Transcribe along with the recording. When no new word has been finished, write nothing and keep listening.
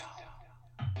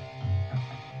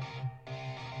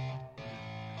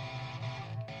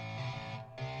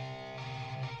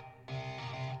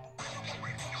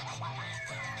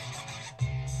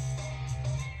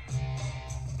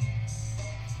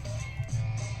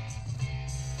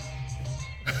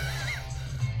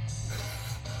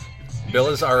Bill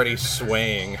is already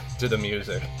swaying to the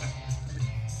music.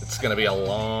 It's going to be a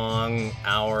long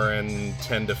hour and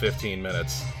 10 to 15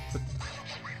 minutes.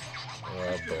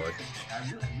 Oh, boy.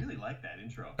 I really like that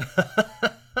intro.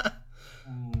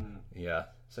 Yeah.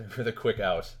 So for the quick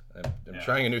out. I'm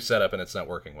trying a new setup and it's not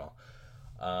working well.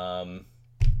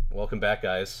 Welcome back,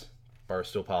 guys.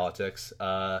 Barstool Politics.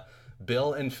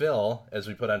 Bill and Phil, as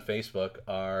we put on Facebook,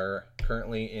 are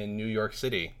currently in New York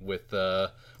City with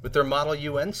their Model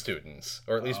UN students,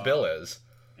 or at least Bill is.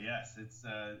 Yes, it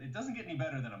doesn't get any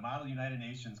better than a Model United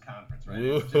Nations conference, right?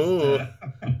 Woohoo!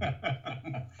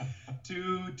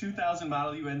 2,000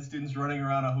 Model UN students running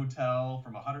around a hotel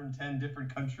from 110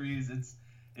 different countries.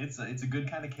 It's a good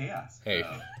kind of chaos. Hey,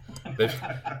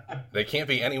 they can't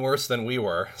be any worse than we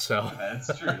were. So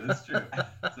that's true.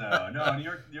 So no, New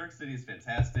York City is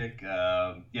fantastic.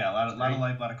 A lot of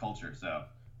life, a lot of culture. So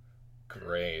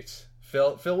great,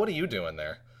 Phil. What are you doing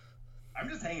there? I'm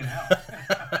just hanging out.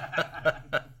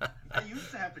 I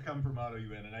used to have to come for Model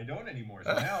UN, and I don't anymore.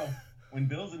 So now, when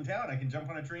Bill's in town, I can jump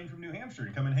on a train from New Hampshire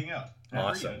and come and hang out.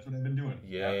 Awesome. That's what I've been doing.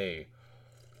 Yay.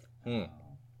 Yeah.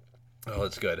 Oh,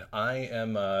 that's good. I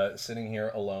am sitting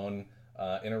here alone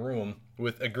in a room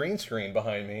with a green screen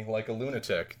behind me like a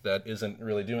lunatic that isn't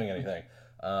really doing anything.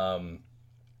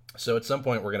 So at some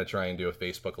point, we're going to try and do a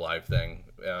Facebook Live thing.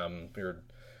 We were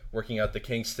working out the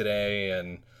kinks today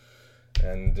and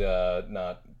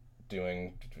not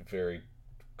doing very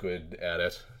good at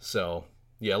it. So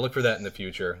yeah, look for that in the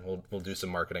future. We'll do some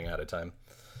marketing at a time.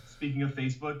 Speaking of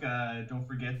Facebook, don't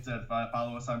forget to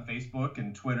follow us on Facebook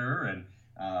and Twitter, and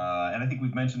I think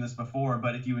we've mentioned this before,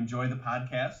 but if you enjoy the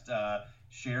podcast,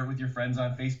 share it with your friends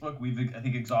on Facebook. We've, I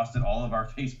think, exhausted all of our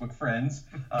Facebook friends,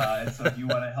 and so if you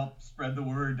want to help spread the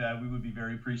word, we would be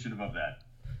very appreciative of that.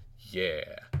 Yeah.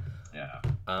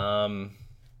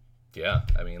 Yeah,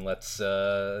 I mean,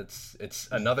 it's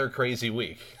another crazy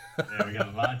week. Yeah, we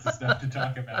got lots of stuff to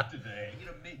talk about today.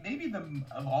 Maybe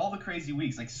of all the crazy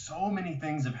weeks, like so many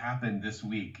things have happened this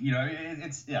week.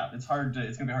 It's hard to,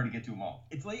 it's gonna be hard to get to them all.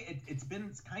 It's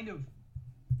been kind of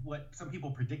what some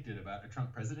people predicted about a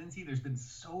Trump presidency. There's been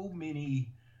so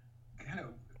many kind of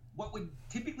what would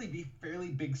typically be fairly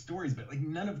big stories, but like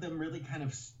none of them really kind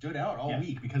of stood out all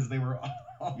week because they were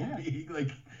all being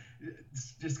like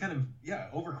just kind of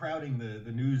overcrowding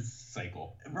the news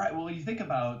cycle. Right. Well, you think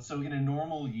about, so in a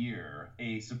normal year,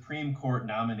 a Supreme Court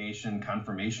nomination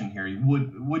confirmation hearing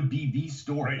would be the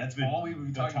story. Right. That's all we would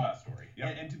be talking about. Story.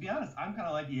 Yep. And to be honest, I'm kind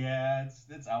of like,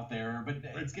 it's out there, but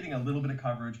it's getting a little bit of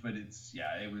coverage. But it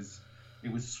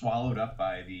was swallowed up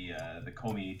by the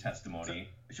Comey testimony.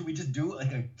 So, should we just do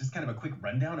like just kind of a quick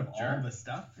rundown of all the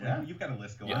stuff? Yeah. You've got a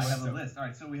list going. Yes. I have a list. All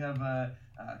right. So we have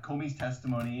Comey's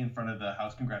testimony in front of the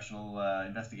House Congressional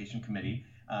Investigation Committee.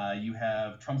 You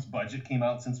have Trump's budget came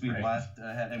out since we last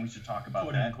had, and we should talk about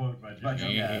that. Quote unquote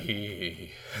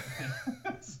budget.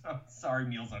 So, sorry,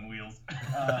 Meals on Wheels.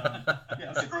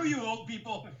 Screw you, old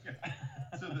people.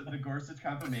 So the Gorsuch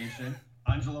confirmation.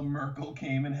 Angela Merkel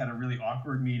came and had a really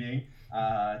awkward meeting.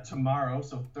 Tomorrow,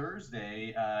 so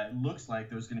Thursday, it looks like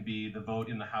there's going to be the vote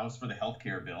in the House for the health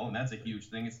care bill, and that's a huge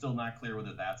thing. It's still not clear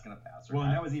whether that's going to pass or not.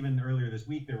 And that was even earlier this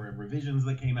week. There were revisions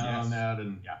that came out on that,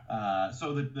 and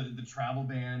so the travel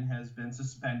ban has been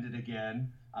suspended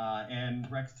again, and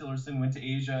Rex Tillerson went to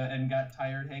Asia and got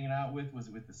tired hanging out with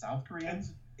the South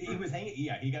Koreans?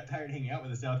 He got tired hanging out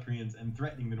with the South Koreans and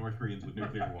threatening the North Koreans with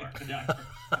nuclear war.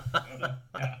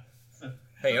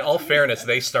 Hey, in all fairness,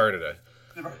 they started it.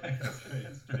 So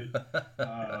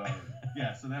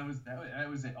that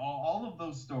was it. All of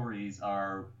those stories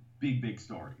are big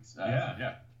stories.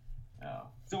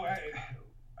 So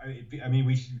I mean,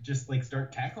 we should just like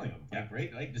start tackling them,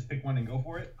 right? Like just pick one and go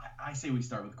for it. I say we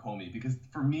start with Comey because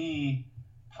for me,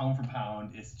 pound for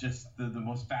pound, it's just the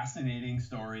most fascinating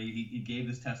story. He gave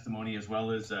this testimony as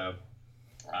well as the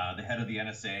head of the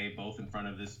NSA, both in front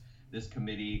of this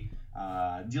committee,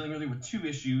 dealing really with two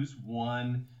issues.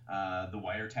 One, the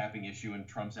wiretapping issue and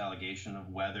Trump's allegation of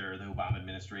whether the Obama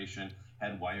administration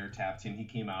had wiretapped him. He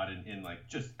came out in like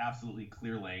just absolutely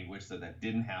clear language, said that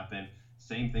didn't happen.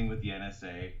 Same thing with the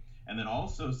NSA. And then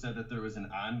also said that there was an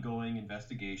ongoing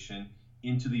investigation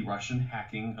into the Russian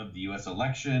hacking of the U.S.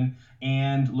 election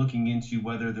and looking into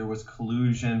whether there was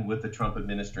collusion with the Trump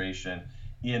administration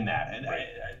in that. And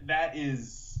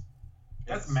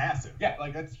that's massive. Yeah,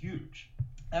 like that's huge.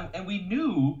 And we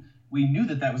knew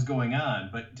that was going on,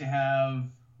 but to have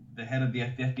the head of the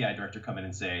FBI director come in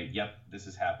and say, "Yep, this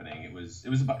is happening," it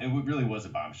really was a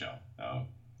bombshell.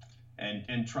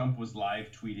 And Trump was live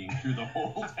tweeting through the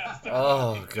whole testimony.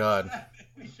 Oh God.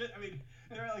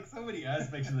 There are like so many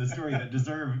aspects of the story that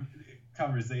deserve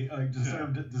conversation,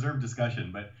 deserve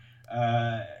discussion, but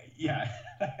Yeah.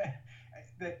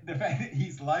 The fact that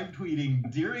he's live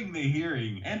tweeting during the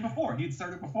hearing. And before. He'd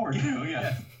started before, too,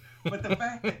 yeah. But the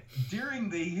fact that during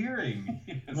the hearing,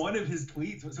 one of his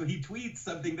tweets, so he tweets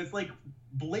something that's like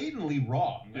blatantly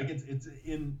wrong. Like it's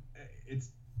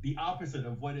the opposite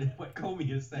of what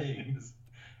Comey is saying.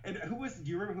 And do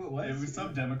you remember who it was? It was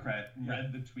some Democrat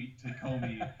read the tweet to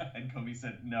Comey, and Comey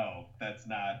said, "No, that's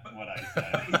not what I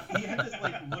said." He had this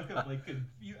like look of like,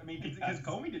 because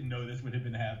Comey didn't know this would have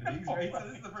been happening, right? So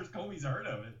this is the first Comey's heard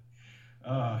of it.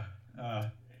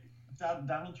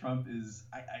 Donald Trump is,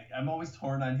 I'm always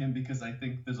torn on him because I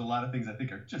think there's a lot of things I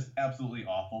think are just absolutely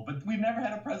awful. But we've never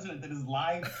had a president that is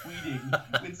live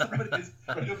tweeting when somebody is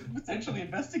potentially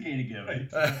investigating him. Right.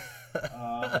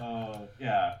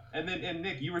 Yeah. And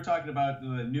Nick, you were talking about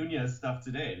the Nunez stuff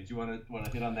today. Did you want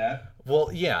to hit on that?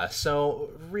 Well, yeah. So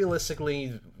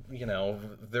realistically,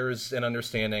 there's an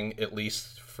understanding, at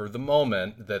least for the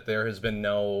moment, that there has been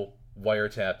no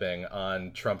wiretapping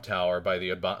on Trump Tower by the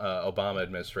Obama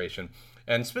administration,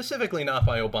 and specifically not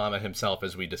by Obama himself,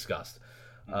 as we discussed.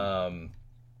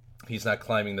 He's not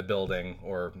climbing the building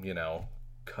or,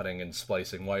 cutting and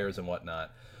splicing wires and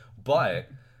whatnot. But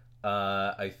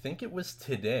I think it was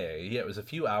today, it was a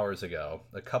few hours ago,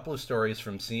 a couple of stories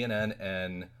from CNN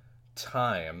and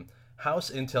Time.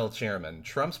 House Intel Chairman,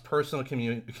 Trump's personal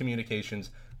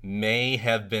communications may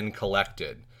have been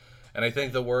collected. And I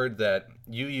think the word that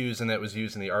you use and that was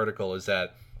used in the article is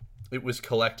that it was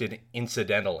collected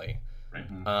incidentally.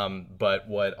 Right. But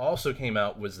what also came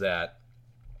out was that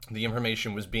the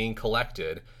information was being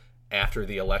collected after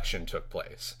the election took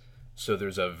place. So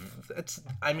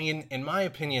in my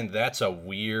opinion, that's a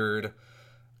weird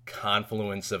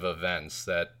confluence of events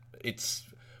that it's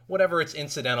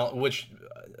incidental, which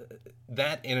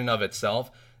that in and of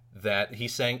itself, that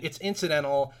he's saying it's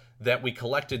incidental that we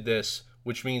collected this,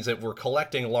 which means that we're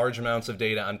collecting large amounts of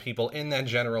data on people in that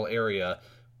general area.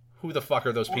 Who the fuck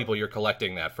are those people you're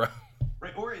collecting that from?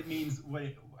 Right, or it means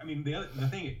the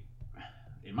thing,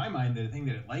 in my mind, the thing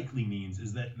that it likely means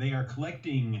is that they are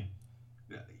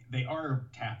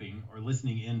tapping or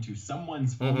listening into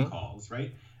someone's phone calls,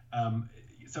 right?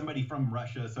 Somebody from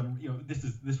Russia,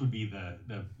 this would be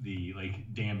the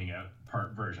like damning out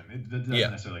part version. It doesn't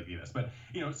necessarily be this, but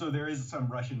so there is some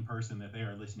Russian person that they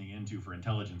are listening into for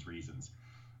intelligence reasons.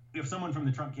 If someone from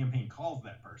the Trump campaign calls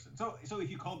that person, so if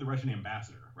you called the Russian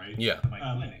ambassador, right? Yeah.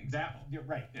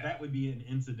 That would be an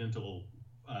incidental,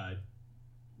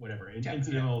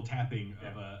 incidental tapping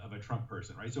of a Trump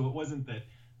person, right? So it wasn't that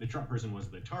the Trump person was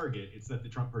the target; it's that the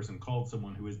Trump person called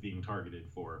someone who is being targeted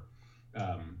for.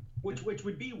 Which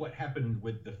would be what happened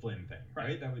with the Flynn thing,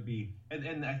 right? That would be,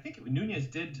 and I think Nunez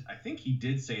did. I think he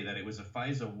did say that it was a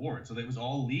FISA warrant, so that it was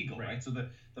all legal, right? So the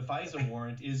FISA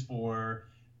warrant is for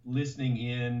listening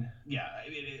in,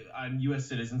 on U.S.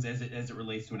 citizens as it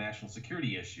relates to a national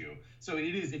security issue. So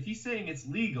it is. If he's saying it's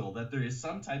legal, that there is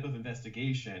some type of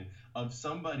investigation of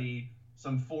somebody,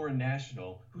 some foreign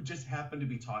national who just happened to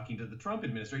be talking to the Trump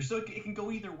administration. So it can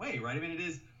go either way, right? I mean, it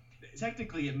is.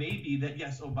 Technically, it may be that,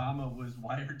 yes, Obama was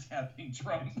wiretapping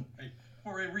Trump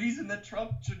for a reason that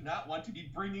Trump should not want to be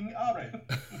bringing up. Right.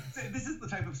 So this is the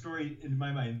type of story, in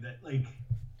my mind, that, like,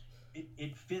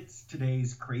 it fits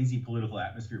today's crazy political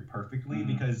atmosphere perfectly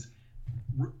because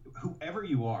whoever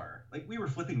you are, like, we were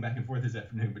flipping back and forth this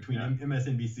afternoon between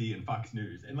MSNBC and Fox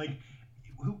News, and, like,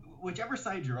 whichever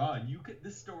side you're on,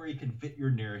 this story can fit your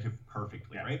narrative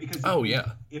perfectly, right? Because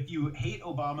if you hate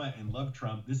Obama and love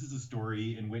Trump, this is a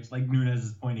story in which, like Nunez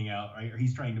is pointing out, right, or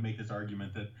he's trying to make this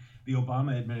argument that the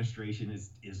Obama administration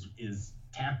is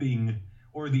tapping,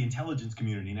 or the intelligence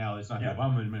community now. It's not the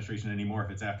Obama administration anymore.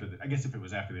 If it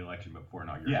was after the election, but before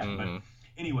inauguration. But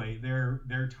anyway,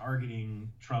 they're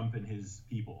targeting Trump and his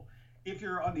people. If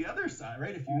you're on the other side,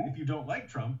 right? If you don't like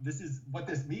Trump, this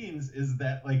means is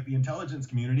that, like, the intelligence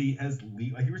community has,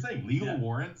 like you were saying, legal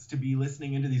warrants to be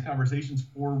listening into these conversations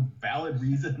for valid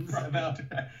reasons about.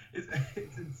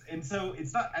 And so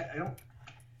it's not. I don't.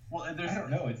 Well, and I don't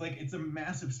know. It's like it's a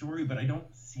massive story, but I don't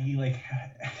see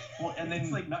and then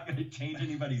it's like not going to change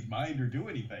anybody's mind or do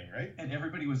anything, right? And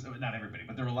not everybody,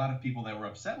 but there were a lot of people that were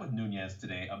upset with Nunez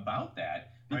today about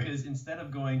that because instead of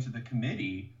going to the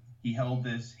committee, he held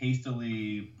this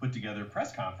hastily put together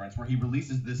press conference where he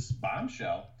releases this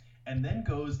bombshell and then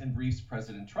goes and briefs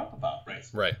President Trump about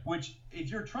this. Right. Which, if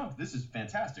you're Trump, this is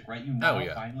fantastic, right? You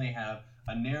finally have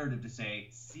a narrative to say,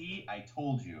 see, I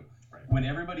told you. Right. When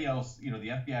everybody else, the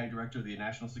FBI director, the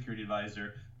national security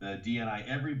advisor, the DNI,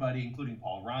 everybody, including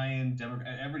Paul Ryan,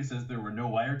 everybody says there were no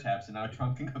wiretaps, and now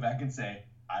Trump can go back and say,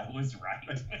 I was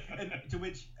right. And to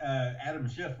which Adam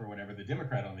Schiff, or whatever, the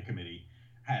Democrat on the committee,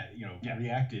 had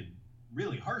reacted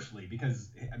really harshly because,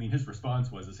 I mean, his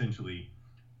response was essentially,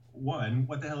 one,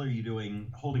 what the hell are you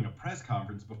doing holding a press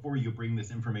conference before you bring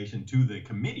this information to the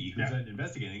committee who's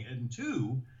investigating? And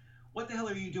two, what the hell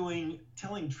are you doing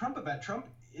telling Trump about Trump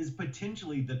is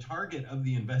potentially the target of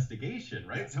the investigation,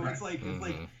 right? So it's like,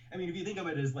 I mean, if you think of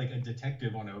it as like a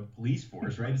detective on a police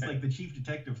force, right? It's like the chief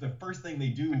detective, the first thing they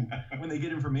do when they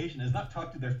get information is not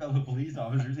talk to their fellow police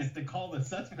officers, it's to call the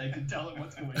suspect and tell them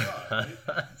what's going on, right?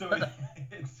 So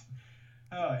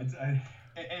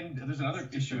and there's another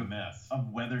issue a mess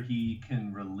of whether he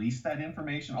can release that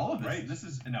information. All of this, right. This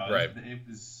is it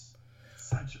was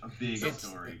such a big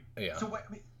story. Yeah. So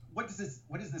what does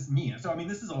this mean? So I mean,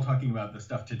 this is all talking about the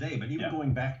stuff today, but even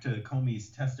going back to Comey's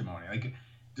testimony, like,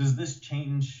 does this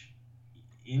change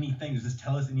anything? Does this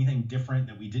tell us anything different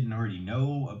that we didn't already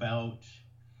know about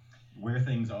where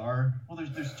things are? Well,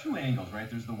 there's two angles, right?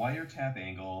 There's the wiretap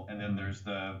angle, and then there's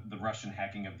the Russian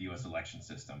hacking of the U.S. election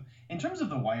system. In terms of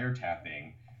the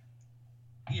wiretapping,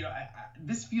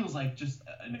 this feels like just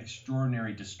an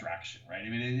extraordinary distraction, right? I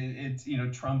mean, it's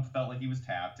Trump felt like he was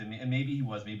tapped, and maybe he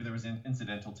was. Maybe there was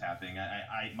incidental tapping.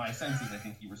 My sense is I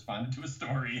think he responded to a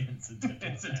story.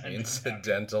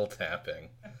 Incidental tapping.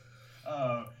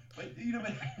 But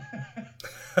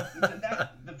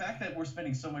the fact that we're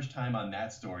spending so much time on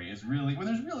that story is really when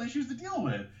there's real issues to deal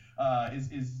with.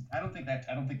 Is I don't think that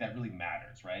really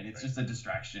matters, right? It's just a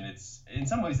distraction. It's in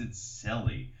some ways it's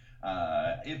silly.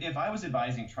 If I was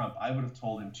advising Trump, I would have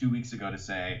told him 2 weeks ago to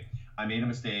say, I made a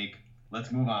mistake,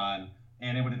 let's move on,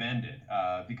 and it would have ended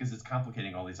because it's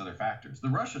complicating all these other factors. The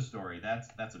Russia story,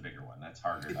 that's a bigger one. That's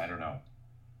harder. I don't know.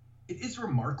 It is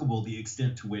remarkable the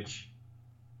extent to which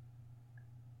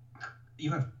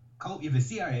you have the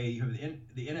CIA, you have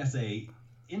the NSA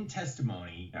in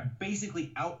testimony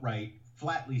basically outright,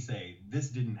 flatly say this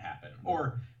didn't happen,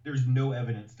 or there's no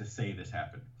evidence to say this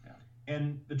happened.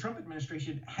 And the Trump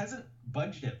administration hasn't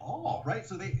budged at all, right?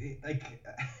 So they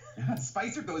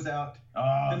Spicer goes out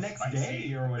the next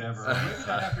day or whatever, maybe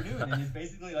that afternoon, and he's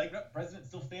basically like, no, president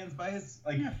still stands by his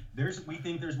we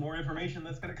think there's more information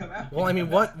that's going to come out. Well, I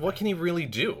mean, what can he really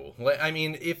do? I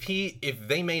mean, if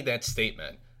they made that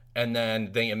statement and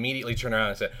then they immediately turn around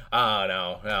and say,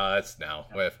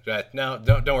 no,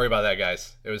 don't worry about that,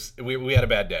 guys. It was we had a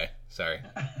bad day. Sorry,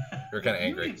 we're kind of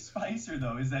angry. The beauty of Spicer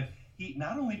though is that he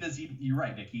not only does you're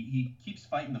right, Nick, he keeps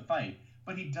fighting the fight,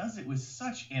 but he does it with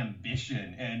such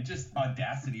ambition and just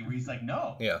audacity where he's like,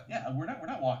 no, we're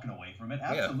not walking away from it.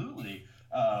 Absolutely.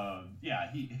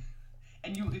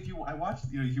 If you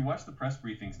watch the press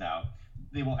briefings now,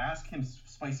 they will ask him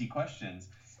spicy questions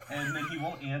and then he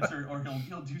won't answer or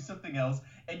he'll do something else.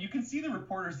 And you can see the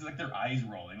reporters like their eyes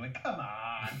rolling, like, come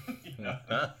on.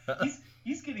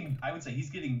 He's getting, I would say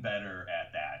he's getting better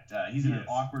at that. He's in an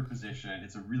awkward position.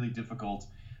 It's a really difficult,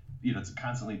 to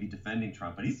constantly be defending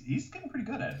Trump, but he's getting pretty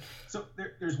good at it. So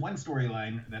there's one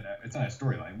storyline that it's not a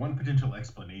storyline, one potential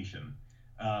explanation.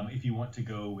 If you want to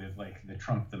go with like the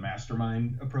Trump the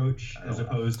mastermind approach as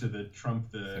opposed to the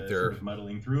Trump the sort of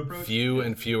muddling through approach. Few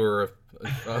and fewer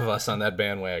of us on that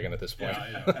bandwagon at this point.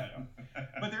 I know.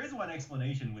 But there is one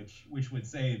explanation which would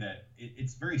say that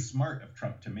it's very smart of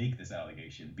Trump to make this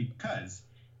allegation because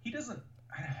he doesn't.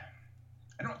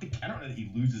 I don't know that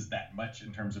he loses that much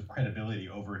in terms of credibility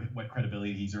over what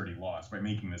credibility he's already lost by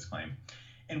making this claim.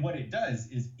 And what it does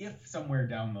is, if somewhere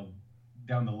down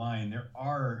the line there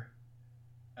are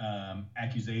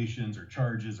accusations or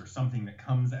charges or something that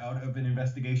comes out of an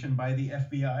investigation by the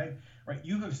FBI, right?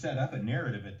 You have set up a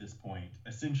narrative at this point,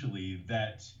 essentially,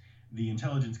 that the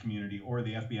intelligence community or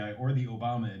the FBI or the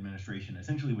Obama administration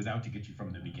essentially was out to get you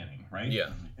from the beginning, right?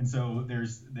 Yeah. And so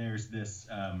there's this,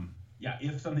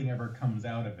 if something ever comes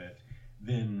out of it,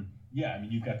 then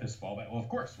you've got this fallback. Well, of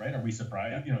course, right? Are we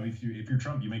surprised? If you're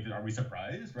Trump, you make it. Are we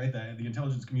surprised, right? The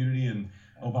intelligence community and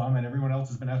Obama and everyone else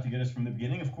has been out to get us from the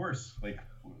beginning. Of course,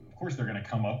 of course they're going to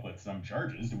come up with some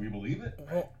charges. Do we believe it?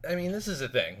 Well, I mean, this is the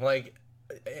thing.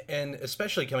 And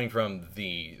especially coming from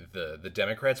the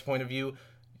Democrats' point of view,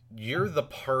 you're the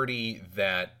party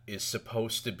that is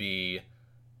supposed to be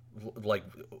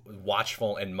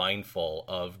watchful and mindful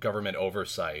of government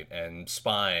oversight and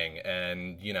spying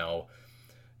and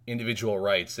individual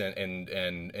rights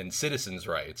and citizens'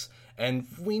 rights. And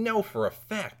we know for a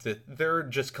fact that they're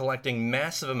just collecting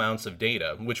massive amounts of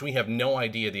data, which we have no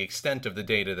idea the extent of the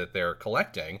data that they're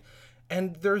collecting.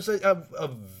 And there's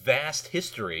a vast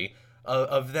history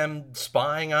of them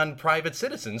spying on private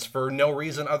citizens for no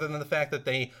reason other than the fact that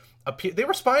they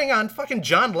were spying on fucking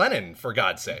John Lennon, for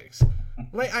God's sakes.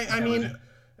 I mean,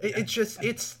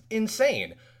 it's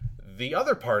insane. The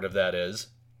other part of that is,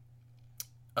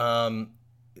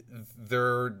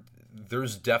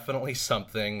 there's definitely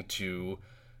something to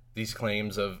these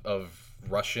claims of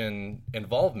Russian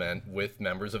involvement with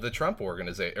members of the Trump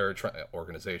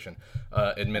administration.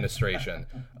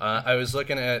 I was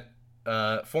looking at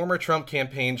former Trump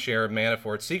campaign chair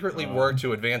Manafort secretly worked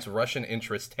to advance Russian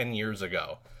interests 10 years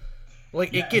ago.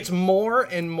 Like, it gets more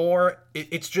and more,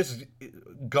 it's just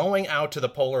going out to the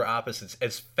polar opposites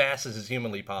as fast as is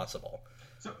humanly possible.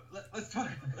 So let's talk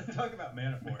about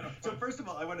Manafort. So first of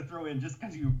all, I want to throw in, just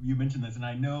because you mentioned this, and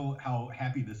I know how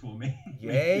happy this will make.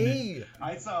 Yay!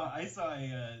 I saw a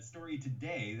story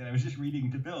today that I was just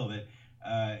reading to Bill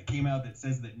that came out that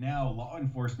says that now law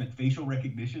enforcement facial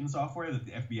recognition software that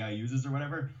the FBI uses or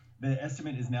whatever, the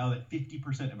estimate is now that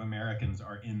 50% of Americans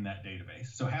are in that database.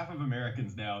 So half of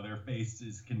Americans now, their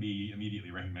faces can be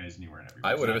immediately recognized anywhere and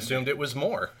everywhere. I would have assumed it was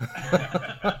more.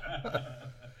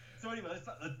 So anyway,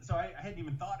 so I hadn't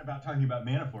even thought about talking about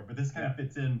Manafort, but this kind of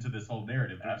fits into this whole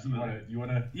narrative. Absolutely. You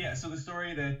want to? Yeah. So the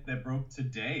story that broke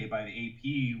today by the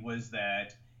AP was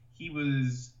that he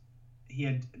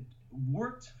had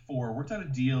worked out a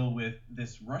deal with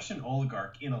this Russian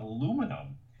oligarch in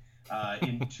aluminum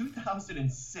in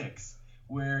 2006,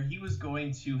 where he was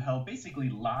going to help basically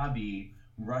lobby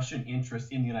Russian interests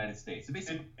in the United States, so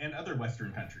basically, and other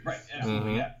Western countries. Right.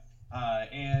 Absolutely. Yeah.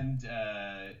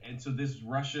 And so this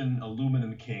Russian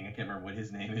aluminum king, I can't remember what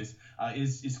his name is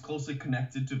closely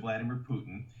connected to Vladimir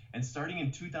Putin. And starting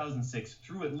in 2006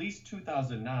 through at least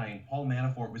 2009, Paul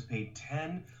Manafort was paid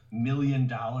 $10 million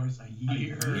a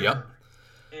year. Yep.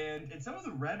 And some of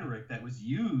the rhetoric that was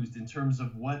used in terms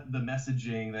of what the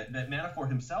messaging that Manafort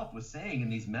himself was saying in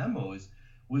these memos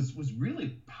was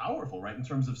really powerful, right? In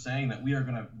terms of saying that we are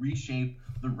going to reshape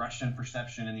the Russian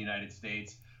perception in the United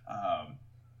States.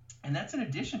 And that's in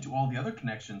addition to all the other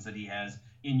connections that he has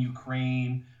in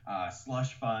Ukraine,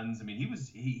 slush funds. I mean,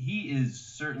 he is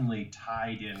certainly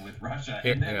tied in with Russia.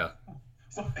 And then,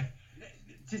 So,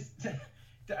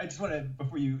 I just want to,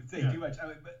 before you say too much,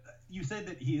 but you said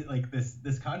that he, like,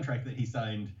 this contract that he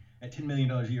signed at $10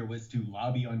 million a year was to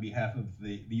lobby on behalf of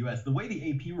the U.S. The way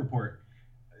the AP report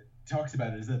talks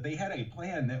about it is that they had a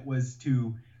plan that was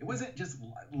to, it wasn't just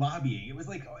lobbying. It was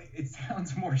like, it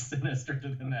sounds more sinister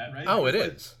than that, right? Oh, it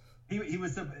is. He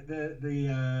was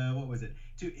what was it?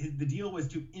 The deal was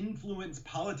to influence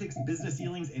politics, business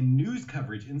dealings, and news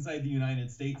coverage inside the United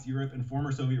States, Europe, and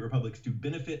former Soviet republics to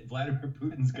benefit Vladimir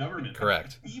Putin's government.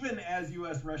 Correct. Even as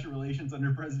U.S.-Russia relations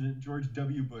under President George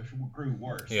W. Bush grew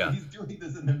worse. Yeah. So he's doing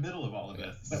this in the middle of all of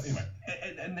this. So anyway.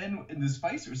 And then in the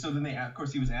Spicer, so then of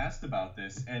course he was asked about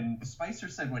this, and Spicer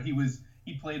said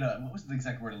he played what was the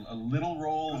exact word? A little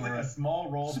role, or like a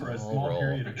small role for a small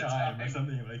period of time, or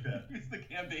something like that. He's the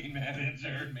campaign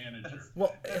manager.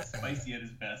 Well, that's Spicy at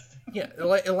his best. Yeah,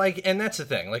 like, and that's the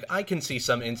thing. Like, I can see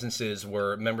some instances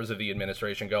where members of the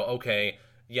administration go, okay,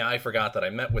 yeah, I forgot that I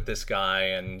met with this guy,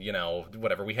 and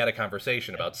whatever, we had a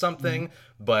conversation about something,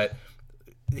 but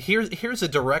here's a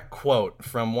direct quote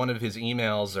from one of his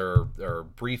emails or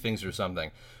briefings or something.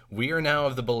 We are now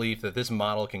of the belief that this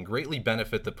model can greatly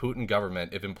benefit the Putin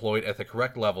government if employed at the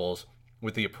correct levels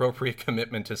with the appropriate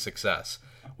commitment to success.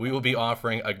 We will be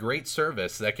offering a great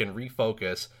service that can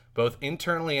refocus, both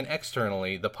internally and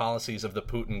externally, the policies of the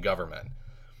Putin government.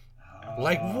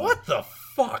 Like, what the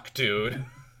fuck, dude?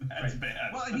 That's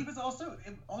bad. Well, and he was also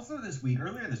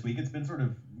earlier this week, it's been sort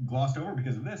of glossed over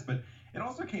because of this, but it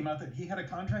also came out that he had a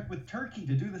contract with Turkey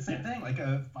to do the same thing, like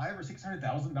a $500,000 or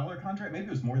 $600,000 contract. Maybe it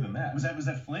was more than that. Was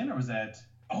that Flynn, or was that?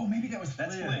 Oh, maybe that was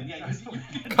That's Flynn. Yeah,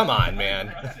 come on,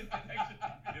 man.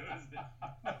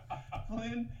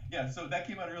 Flynn. Yeah, so that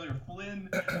came out earlier. Flynn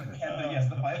had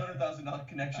the $500,000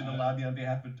 connection to lobby on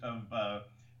behalf of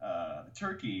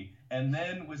Turkey, and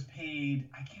then was paid,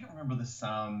 I can't remember the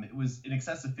sum. It was in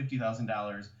excess of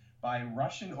 $50,000 by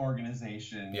Russian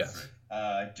organizations. Yes.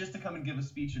 Just to come and give a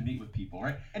speech and meet with people,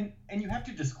 right? And you have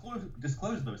to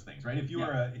disclose those things, right? If you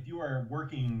are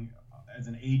working as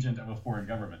an agent of a foreign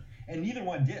government, and neither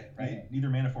one did, right? Yeah. Neither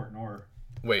Manafort nor.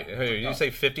 Wait, you say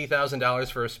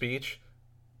 $50,000 for a speech?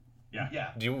 Yeah.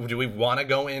 Yeah. Do we want to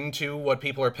go into what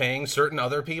people are paying certain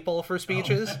other people for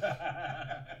speeches?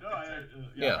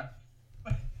 Yeah.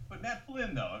 But Matt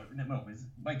Flynn, though, no, is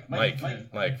Mike. Mikey.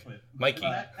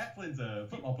 Matt Flynn's a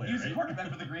football player. He was a quarterback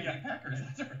for the Green Bay Packers.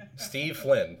 That's right. Steve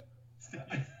Flynn.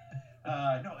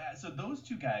 So those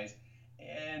two guys,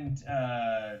 and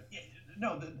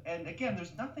and again,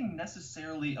 there's nothing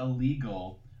necessarily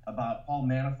illegal about Paul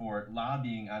Manafort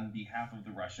lobbying on behalf of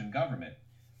the Russian government.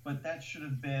 But that should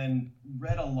have been,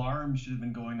 red alarm should have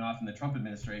been going off in the Trump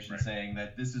administration, right, saying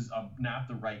that this is not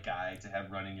the right guy to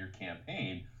have running your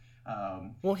campaign.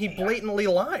 He blatantly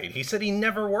lied. He said he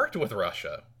never worked with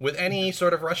Russia, with any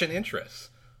sort of Russian interests.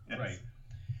 Yes. Right.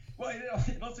 Well,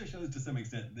 it also shows to some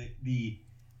extent the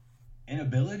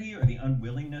inability or the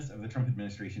unwillingness of the Trump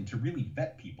administration to really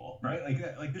vet people, right?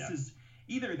 Like this is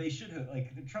either they should have,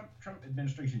 like the Trump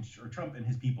administration or Trump and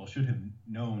his people should have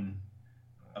known.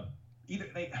 Either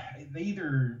they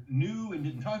either knew and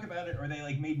didn't talk about it, or they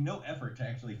like made no effort to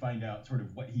actually find out sort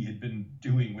of what he had been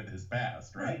doing with his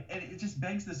past, right? And it just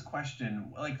begs this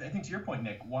question. Like I think to your point,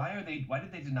 Nick, why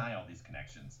did they deny all these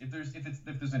connections? If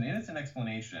there's an innocent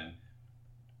explanation,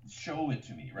 show it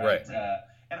to me, right?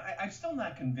 And I'm still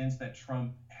not convinced that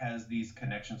Trump has these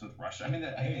connections with Russia. I mean,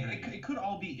 it could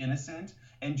all be innocent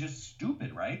and just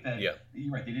stupid, right?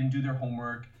 You're right. They didn't do their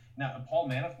homework. Now, Paul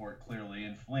Manafort clearly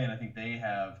and Flynn, I think they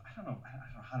have, I don't know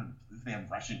if they have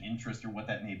Russian interest or what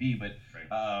that may be, but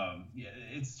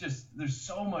it's just, there's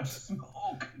so much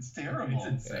smoke. It's terrible. It's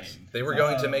insane. Yes. They were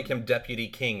going to make him deputy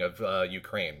king of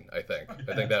Ukraine, I think.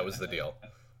 I think that was the deal.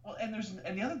 Well, and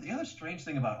the other strange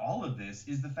thing about all of this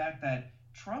is the fact that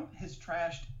Trump has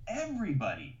trashed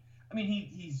everybody. I mean,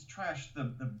 he's trashed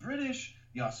the British,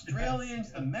 the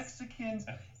Australians, the Mexicans.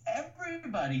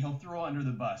 Everybody he'll throw under the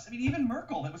bus. I mean, even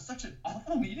Merkel. That was such an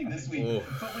awful meeting this week. Ooh.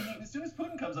 But as soon as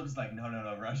Putin comes up, he's like, no,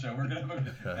 Russia, we're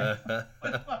gonna.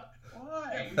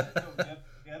 Why?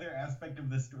 The other aspect of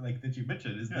this, like that you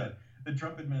mentioned, is that the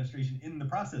Trump administration, in the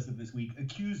process of this week,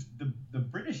 accused the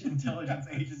British intelligence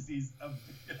agencies of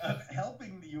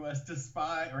helping the U.S. to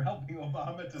spy, or helping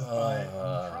Obama to spy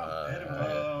on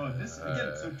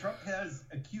Trump. So Trump has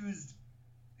accused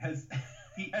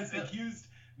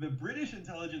the British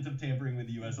intelligence of tampering with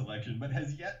the U.S. election, but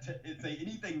has yet to say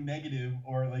anything negative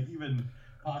or like even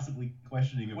possibly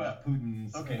questioning about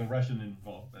Putin's or the Russian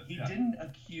involvement. He didn't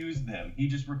accuse them. He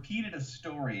just repeated a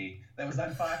story that was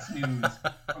on Fox News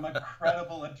from a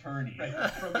credible attorney.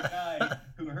 Right, from a guy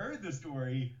who heard the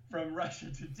story from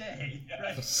Russia Today.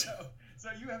 Right? So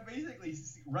you have basically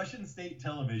Russian state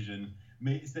television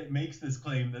that makes this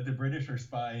claim that the British are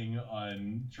spying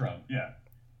on Trump. Yeah.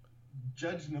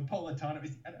 Judge Napolitano,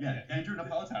 Andrew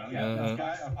Napolitano, this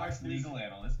guy, a Fox News legal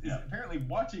analyst, is apparently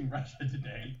watching Russia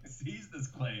Today, sees this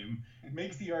claim,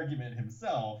 makes the argument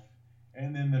himself,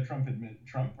 and then the Trump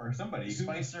or somebody,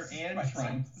 Spicer and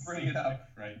Trump, bring it up.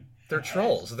 Right? They're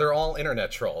trolls. They're all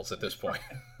internet trolls at this point.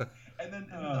 And then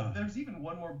there's even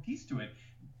one more piece to it.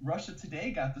 Russia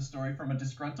Today got the story from a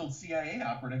disgruntled CIA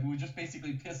operative who was just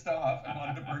basically pissed off and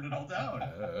wanted to burn it all down.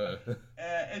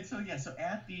 So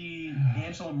at the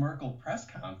Angela Merkel press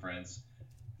conference,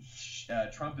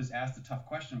 Trump is asked a tough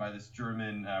question by this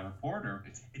German reporter.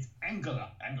 It's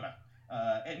Angela.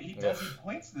 And he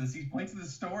points to this. He points to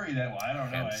this story that, I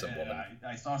don't know.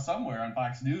 I saw somewhere on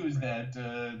Fox News that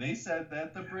they said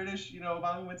that the British,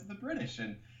 Obama went to the British.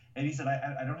 And he said,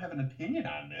 I don't have an opinion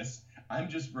on this. I'm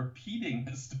just repeating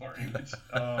the story.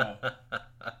 And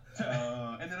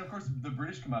then, of course, the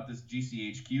British come out, this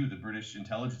GCHQ, the British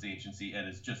Intelligence Agency, and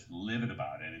is just livid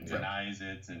about it and denies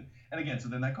it. And again, so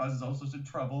then that causes all sorts of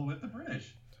trouble with the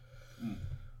British. Oh.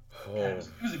 God, it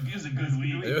was a good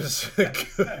week. It was a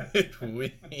good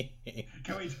week.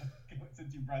 Can we,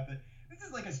 since you brought that, this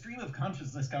is like a stream of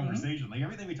consciousness conversation. Like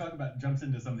everything we talk about jumps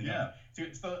into something else.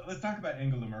 So let's talk about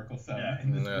Angela Merkel stuff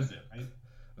and this visit, right?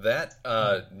 That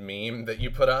meme that you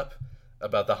put up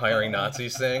about the hiring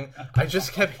Nazis thing, I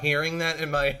just kept hearing that in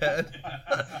my head.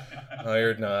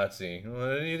 Hired Nazi.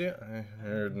 What did you do? I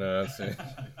hired Nazi.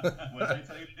 What did I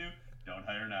tell you to do? Don't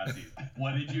hire Nazis.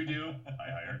 What did you do?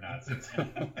 I hired Nazis.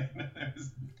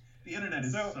 The internet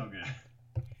is so good.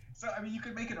 So, I mean, you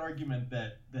could make an argument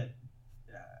that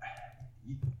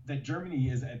Germany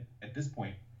is at this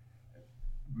point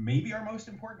maybe our most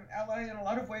important ally in a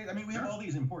lot of ways. I mean, we have all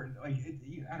these important, I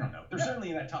don't know. They're certainly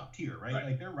in that top tier, right?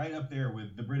 Like they're right up there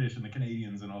with the British and the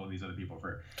Canadians and all of these other people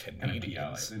for Canadians.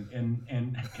 Allies. And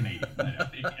Canadians.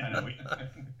 I know.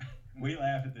 We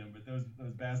laugh at them, but those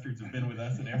bastards have been with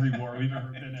us in every war we've ever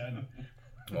been in.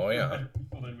 Oh yeah. Better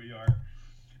people than we are.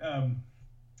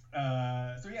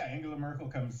 Angela Merkel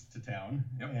comes to town,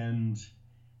 and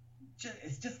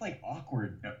it's just like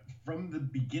awkward from the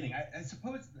beginning. I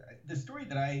suppose the story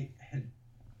that I had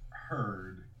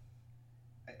heard,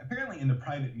 apparently in the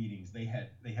private meetings, they had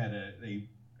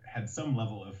some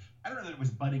level of, I don't know that it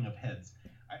was butting of heads.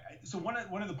 So one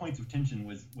of the points of tension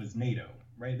was NATO,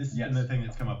 right? This has been the thing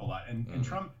that's come up a lot, and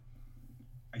Trump,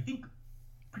 I think,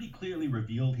 pretty clearly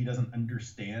revealed he doesn't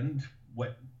understand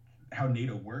how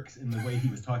NATO works in the way he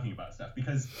was talking about stuff,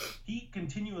 because he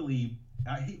continually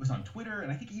he was on Twitter,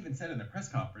 and I think he even said in the press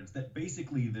conference that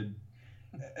basically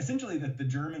essentially that the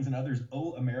Germans and others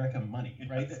owe America money,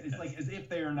 right? It's like as if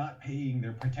they are not paying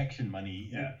their protection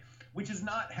money, which is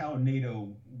not how NATO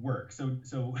works.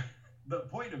 So the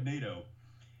point of NATO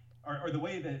or the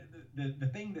way that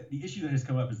the issue that has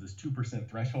come up is this 2%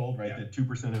 threshold, right? Yeah. That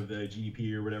 2% of the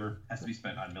GDP or whatever has to be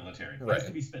spent on military. Right. Has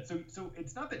to be spent. So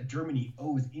it's not that Germany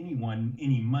owes anyone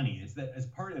any money. It's that as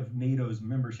part of NATO's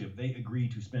membership, they agree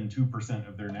to spend 2%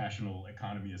 of their national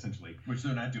economy, essentially. Which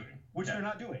they're not doing. They're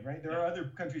not doing, right? There are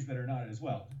other countries that are not as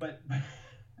well. But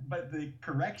the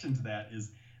correction to that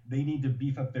is they need to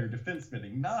beef up their defense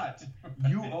spending, not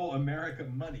you owe America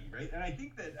money, right? And I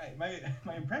think that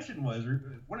my impression was,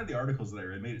 or one of the articles that I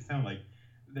read made it sound like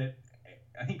that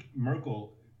I think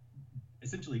Merkel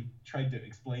essentially tried to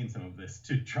explain some of this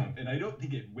to Trump, and I don't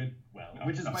think it went well,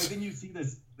 which is why then you see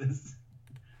this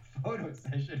photo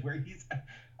session where he's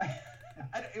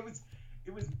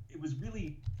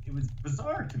it was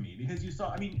bizarre to me because you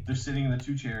saw, I mean, they're sitting in the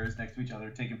two chairs next to each other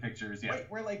taking pictures. Yeah. Right,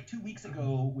 where like 2 weeks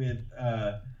ago with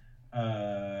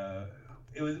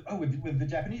with the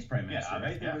Japanese prime minister,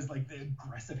 right? There was like the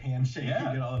aggressive handshake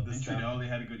and all of this stuff. They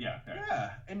had a good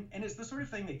and it's the sort of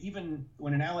thing that even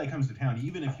when an ally comes to town,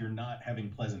 even if you're not having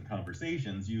pleasant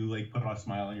conversations, you like put a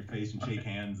smile on your face and shake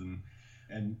hands and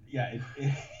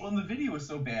well, and the video was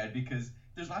so bad because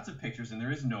there's lots of pictures and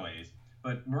there is noise,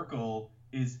 but Merkel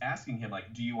is asking him,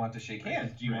 like, do you want to shake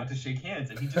hands? Do you want to shake hands?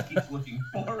 And he just keeps looking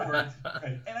forward.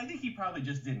 And I think he probably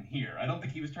just didn't hear. I don't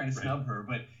think he was trying to snub her,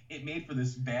 but it made for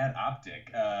this bad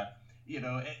optic, and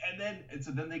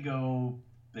so then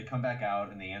they come back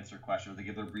out and they answer questions. They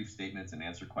give their brief statements and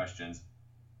answer questions.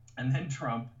 And then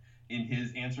Trump, in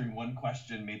his answering one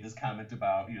question, made this comment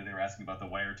about, they were asking about the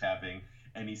wiretapping.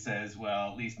 And he says,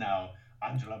 well, at least now,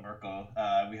 Angela Merkel,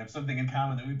 we have something in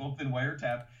common that we've both been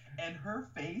wiretapped. And her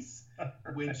face,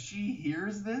 when she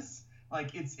hears this,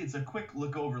 like, it's a quick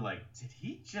look over, like, did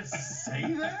he just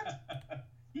say that?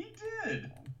 He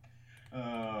did.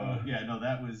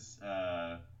 That was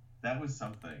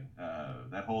something.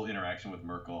 That whole interaction with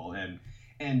Merkel.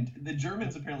 And the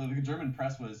Germans, apparently, the German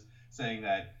press was saying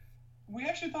that we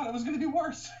actually thought it was going to do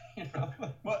worse.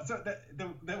 Well, so the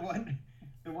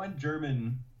one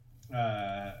German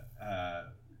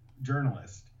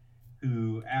journalist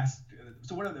who asked,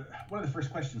 so one of the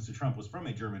first questions to Trump was from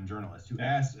a German journalist who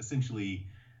asked essentially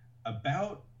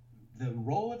about the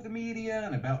role of the media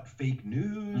and about fake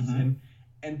news,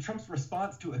 and Trump's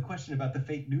response to a question about the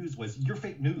fake news was, "You're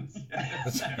fake news."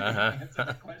 That's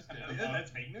the question.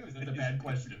 That's fake news. That's a bad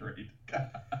question.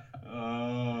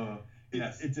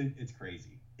 Yes, it's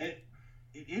crazy. It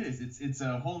is. It's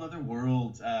a whole other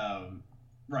world.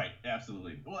 Right,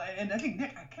 absolutely. Well, and I think,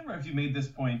 Nick, I can't remember if you made this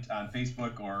point on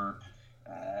Facebook or,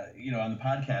 on the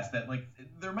podcast, that, like,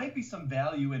 there might be some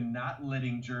value in not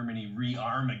letting Germany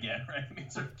rearm again, right? I mean,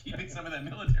 sort of keeping some of that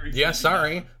military... Yeah,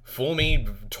 sorry. Out. Fool me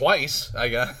twice, I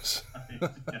guess.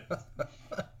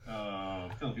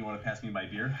 Phil, if you want to pass me my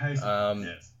beer.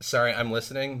 Yes. Sorry, I'm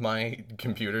listening. My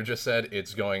computer just said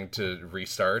it's going to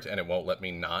restart, and it won't let me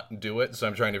not do it, so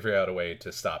I'm trying to figure out a way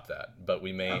to stop that. But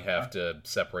we may have to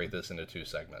separate this into 2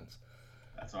 segments.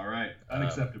 That's all right.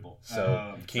 Unacceptable.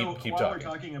 So keep while talking. We're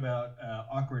talking about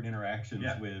awkward interactions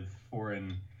with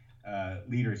foreign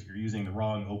leaders, you're using the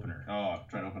wrong opener. Oh, I'm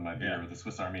trying to open my beer with a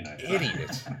Swiss Army knife.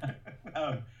 Idiot.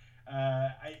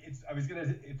 I was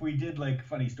gonna, if we did like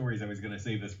funny stories, I was gonna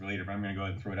save this for later, but I'm gonna go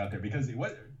ahead and throw it out there because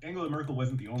Angela Merkel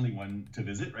wasn't the only one to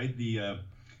visit, right?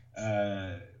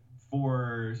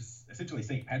 For essentially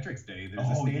St. Patrick's Day, there's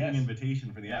a standing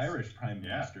invitation for the Irish Prime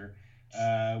Minister,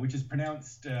 which is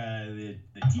pronounced the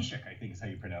Taoiseach, I think is how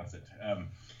you pronounce it.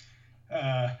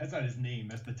 That's not his name;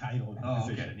 that's the title of the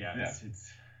position. Okay. Yeah,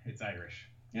 it's Irish.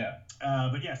 Yeah.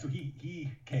 So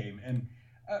he came and.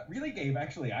 Really gave,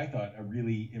 actually, I thought, a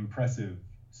really impressive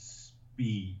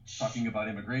speech. Talking about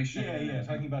immigration. Yeah,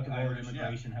 talking about the role of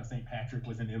immigration, how St. Patrick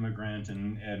was an immigrant,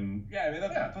 and I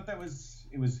thought that was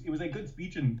a good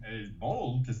speech and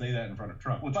bold to say that in front of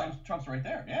Trump. Well, Trump's right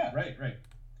there. Yeah. Right.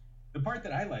 The part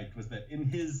that I liked was that in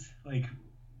his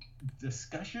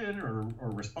discussion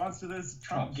or response to this,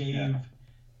 Trump gave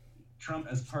Trump,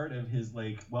 as part of his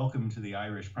welcome to the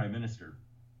Irish Prime Minister,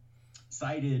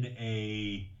 cited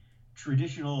a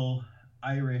traditional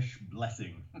Irish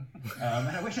blessing.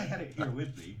 And I wish I had it here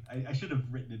with me. I should have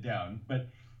written it down. But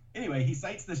anyway, he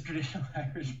cites this traditional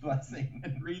Irish blessing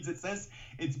and reads, it says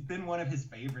it's been one of his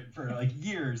favorite for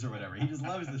years or whatever. He just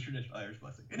loves this traditional Irish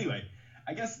blessing. Anyway,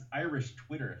 I guess Irish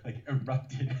Twitter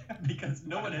erupted because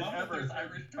no one had ever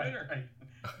Irish Twitter. Right.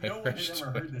 No one had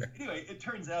ever heard this. Anyway, it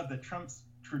turns out that Trump's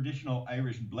traditional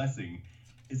Irish blessing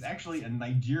is actually a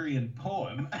Nigerian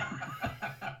poem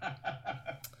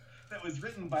that was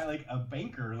written by a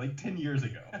banker 10 years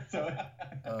ago. So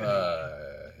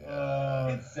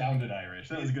It sounded Irish.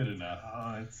 That was good enough.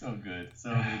 Oh, it's so good. So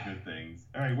many good things.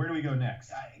 All right, where do we go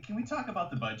next? Can we talk about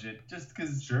the budget? Just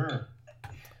because. Sure.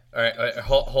 All right,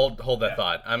 hold that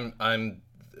thought.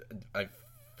 I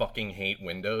fucking hate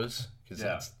Windows because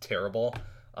it's terrible.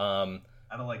 I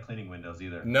don't like cleaning windows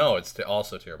either. No, it's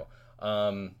also terrible.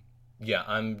 Yeah,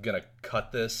 I'm gonna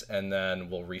cut this and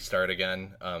then we'll restart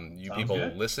again. You Sounds people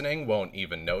good. listening won't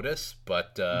even notice,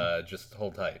 but just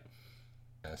hold tight.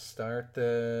 Start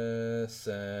this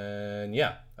and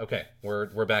yeah, okay,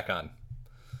 we're back on.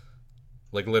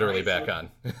 Like literally back on.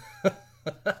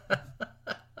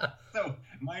 So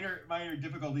minor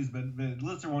difficulties, but the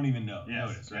listener won't even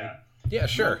notice, right? Yeah,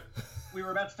 sure. We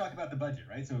were about to talk about the budget,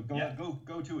 right? So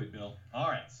go to it, Bill. All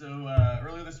right. So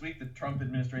earlier this week, the Trump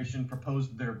administration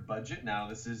proposed their budget. Now,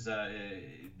 this is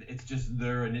it's just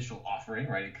their initial offering,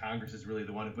 right? And Congress is really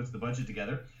the one who puts the budget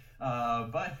together.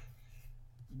 But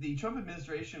the Trump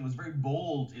administration was very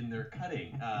bold in their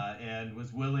cutting and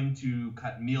was willing to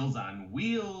cut Meals on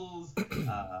Wheels,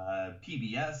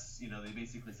 PBS. You know, they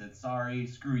basically said, sorry,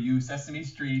 screw you, Sesame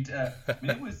Street. I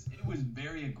mean, it was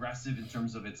very aggressive in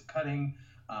terms of its cutting.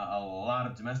 A lot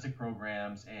of domestic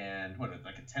programs and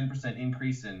like a 10%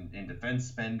 increase in defense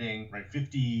spending. Right,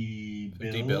 $50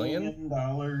 billion?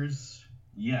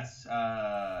 Yes,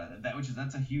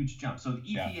 that's a huge jump. So the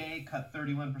EPA cut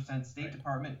 31%, State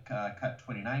Department cut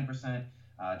 29%,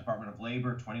 Department of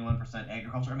Labor 21%,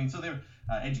 Agriculture. I mean, so their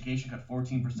education cut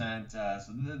 14%.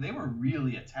 So they were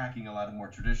really attacking a lot of more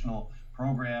traditional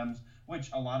programs, which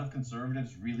a lot of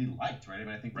conservatives really liked, right? I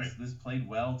mean, I think this played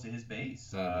well to his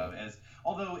base.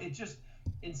 Although it just,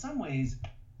 in some ways,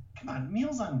 come on,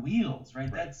 Meals on Wheels,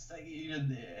 right? That's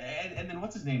and then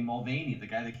what's his name, Mulvaney, the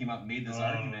guy that came out and made this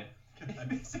argument,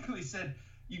 basically said,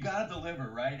 you gotta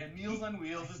deliver, right? And Meals on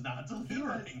Wheels is not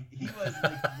delivering. He was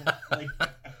like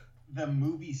the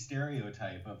movie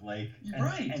stereotype of like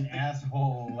an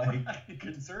asshole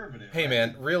conservative. Hey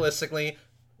man, realistically,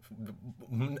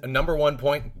 number 1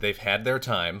 point, they've had their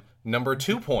time. Number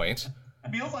 2 point,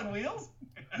 Meals on Wheels?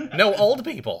 No, old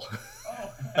people.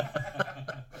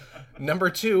 Number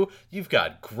 2, you've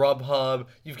got Grubhub,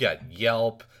 you've got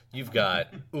Yelp, you've got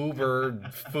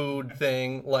Uber food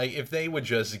thing. Like, if they would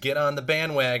just get on the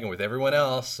bandwagon with everyone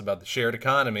else about the shared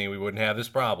economy, we wouldn't have this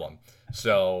problem.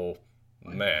 So,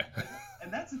 meh.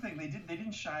 And that's the thing, they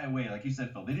didn't shy away, like you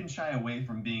said, Phil. They didn't shy away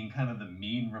from being kind of the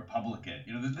mean Republican.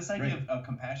 You know, this idea of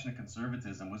compassionate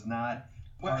conservatism was not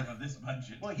part of this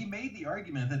budget. Well, he made the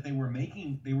argument that they were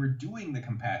doing the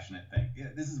compassionate thing.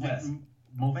 This is what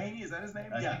Mulvaney, is that his name?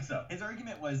 I think so. His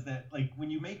argument was that like when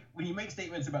you make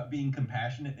statements about being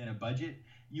compassionate in a budget,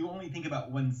 you only think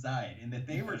about one side, and that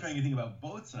they were trying to think about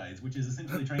both sides, which is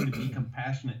essentially trying to be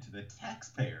compassionate to the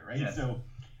taxpayer, right? Yes.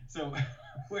 So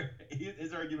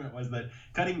his argument was that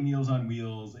cutting Meals on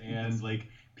Wheels and like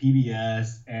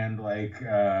PBS and like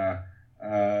the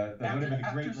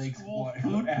Great Lakes food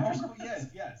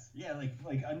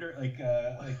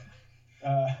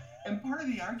and part of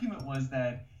the argument was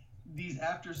that these the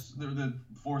after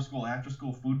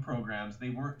school food programs, they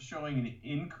weren't showing an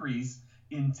increase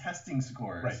in testing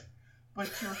scores. Right. But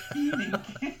you're feeding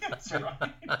kids,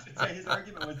 right? So his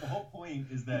argument was the whole point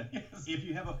is that if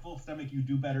you have a full stomach, you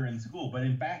do better in school. But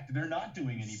in fact, they're not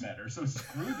doing any better. So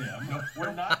screw them.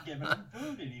 We're not giving them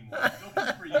food anymore.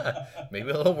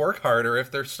 Maybe they'll work harder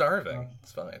if they're starving.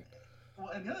 It's fine.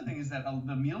 Well, and the other thing is that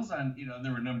the Meals on,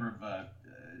 there were a number of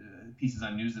pieces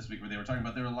on news this week where they were talking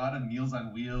about there were a lot of Meals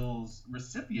on Wheels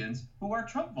recipients who are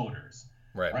Trump voters.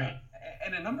 Right.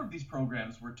 And a number of these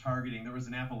programs were targeting. There was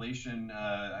an Appalachian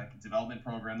development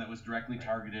program that was directly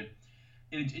targeted.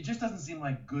 It just doesn't seem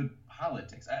like good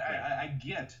politics. I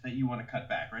get that you want to cut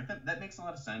back, right? That makes a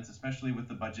lot of sense, especially with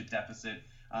the budget deficit.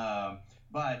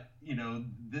 But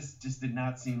this just did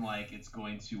not seem like it's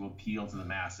going to appeal to the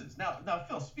masses. Now,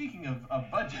 Phil, speaking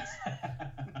of budgets.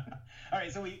 All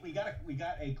right, so we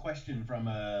got a question from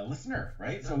a listener,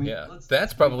 right? So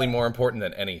that's probably more important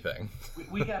than anything.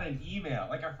 We got an email,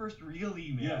 like our first real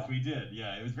email. Yes, we did.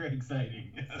 Yeah, it was very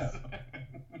exciting. Yes.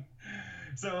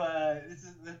 So this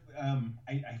is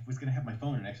I was gonna have my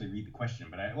phone and actually read the question,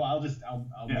 but I'll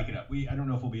make it up. I don't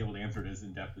know if we'll be able to answer it as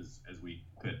in depth as we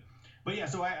could. But yeah,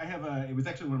 so I have it was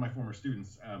actually one of my former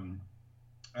students, and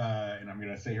I'm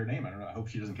gonna say her name. I don't know. I hope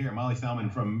she doesn't care. Molly Salmon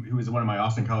who is one of my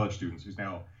Austin College students, who's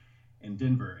now in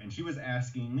Denver, and she was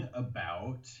asking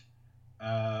about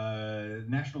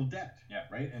national debt. Yeah.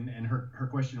 Right. And her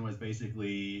question was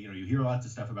basically, you hear lots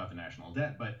of stuff about the national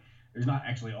debt, but there's not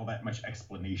actually all that much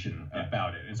explanation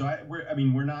about it. And so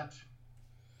we're not.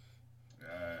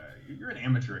 You're an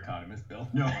amateur economist, Bill.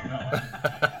 No.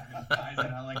 I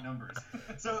said I like numbers.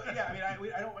 So yeah,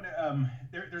 I don't want to.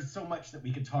 There's there's so much that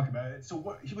we could talk about. So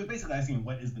what he was basically asking,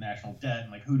 what is the national debt,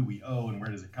 and like who do we owe, and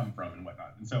where does it come from, and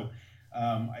whatnot. And so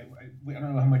I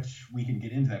don't know how much we can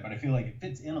get into that, but I feel like it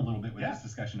fits in a little bit with this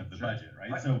discussion of the budget,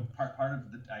 right? So part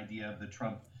of the idea of the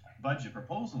Trump budget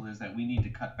proposal is that we need to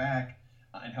cut back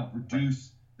and help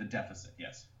reduce the deficit.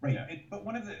 Yes. Right. Yeah. But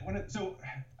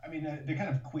the kind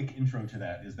of quick intro to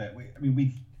that is that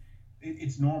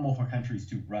it's normal for countries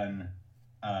to run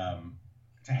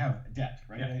to have debt,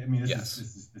 right? Yeah. I mean, this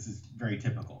is very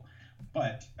typical.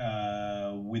 But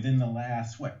within the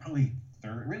last probably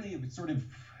really it was sort of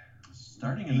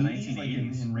starting in the 1980s, like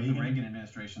in Reagan, the Reagan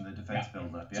administration, the defense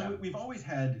buildup. Yeah. So we've always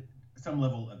had some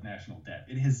level of national debt.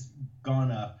 It has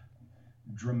gone up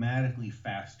dramatically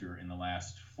faster in the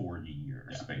last 40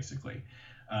 years, basically.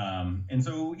 And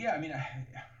so,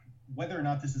 whether or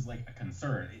not this is like a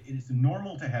concern, it is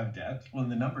normal to have debt. Well,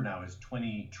 the number now is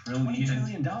 $20 trillion. $20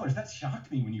 trillion. That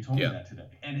shocked me when you told me that today.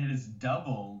 And it has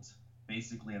doubled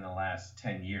basically in the last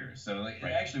 10 years. So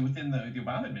actually within the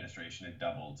Obama administration, it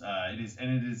doubled.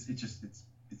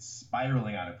 It's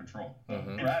spiraling out of control.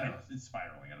 Mm-hmm. It's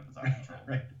spiraling out of control.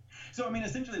 Right. So, I mean,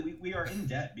 essentially we are in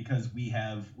debt because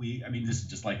this is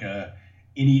just like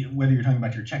whether you're talking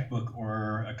about your checkbook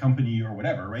or a company or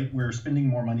whatever, right? We're spending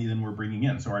more money than we're bringing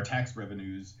in. So our tax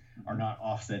revenues are not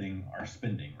offsetting our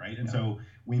spending, right? And so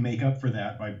we make up for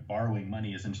that by borrowing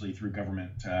money essentially through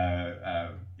government,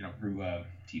 through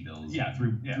T-bills. Yeah,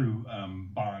 through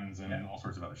bonds and all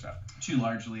sorts of other stuff. Too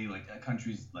largely, like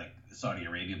countries like Saudi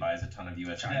Arabia buys a ton of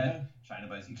U.S. debt. China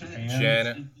buys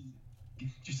China. Did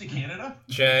you say Canada?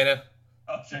 China.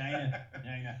 Oh, China.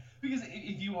 Yeah. Because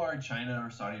if you are China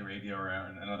or Saudi Arabia or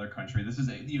another country, this is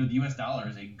the U.S. dollar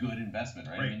is a good investment,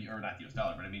 right? I mean, or not the U.S.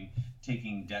 dollar, but I mean,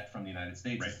 taking debt from the United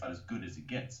States is about as good as it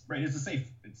gets. Right. It's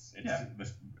it's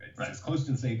as close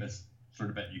to the safest sort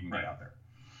of bet you can get out there.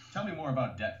 Tell me more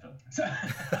about debt, Phil.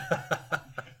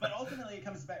 But ultimately, it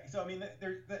comes back. So I mean,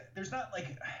 there's not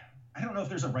I don't know if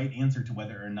there's a right answer to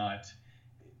whether or not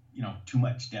too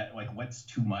much debt, like what's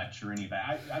too much or any of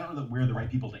that. I don't know that we're the right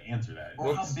people to answer that.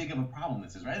 Or how big of a problem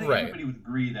this is, right? I think everybody would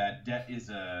agree that debt is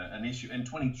an issue, and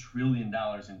 $20 trillion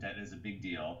in debt is a big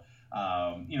deal.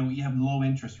 You have low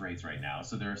interest rates right now,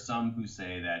 so there are some who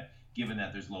say that given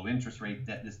that there's low interest rate,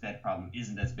 this debt problem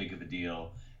isn't as big of a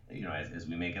deal, as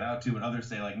we make it out to. And others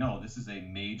say no, this is a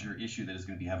major issue that is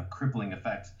going to have a crippling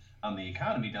effect on the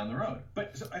economy down the road.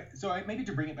 But so I maybe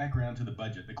to bring it back around to the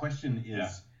budget, the question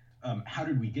is. How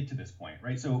did we get to this point,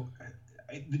 right? So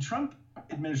the Trump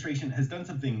administration has done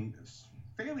something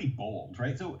fairly bold,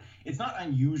 right? So it's not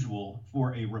unusual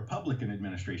for a Republican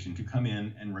administration to come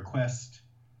in and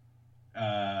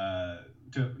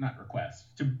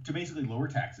to basically lower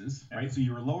taxes, right? So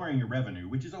you're lowering your revenue,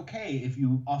 which is okay if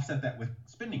you offset that with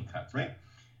spending cuts, right?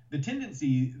 The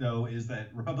tendency, though, is that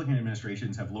Republican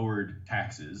administrations have lowered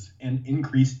taxes and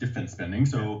increased defense spending.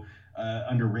 So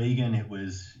under Reagan, it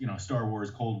was, Star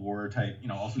Wars, Cold War type,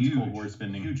 all sorts of Cold War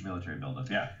spending. Huge military buildup,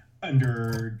 yeah.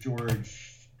 Under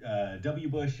George W.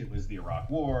 Bush, it was the Iraq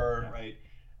War, right?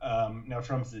 Now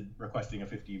Trump's requesting a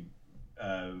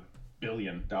 $50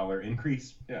 billion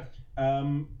increase. Yeah.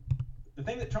 The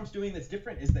thing that Trump's doing that's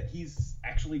different is that he's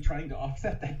actually trying to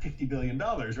offset that $50 billion,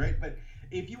 right? But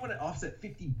if you want to offset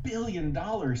 $50 billion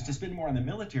to spend more on the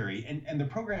military, and the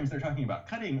programs they're talking about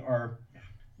cutting are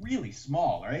really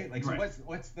small, right? Like, so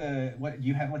what's the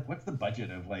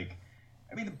budget of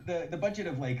the budget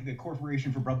of the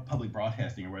Corporation for Public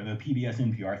Broadcasting or the PBS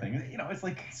NPR thing? It's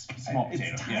like small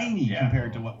potato. It's tiny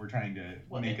compared to what we're trying to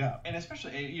make up. And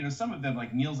especially, some of them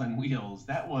like Meals on Wheels.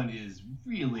 That one is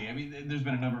really. I mean, there's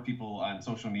been a number of people on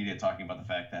social media talking about the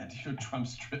fact that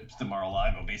Trump's trips to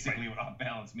Mar-a-Lago basically would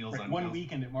off-balance Meals on Wheels. One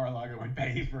weekend at Mar-a-Lago would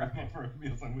pay for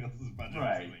Meals on Wheels' budget.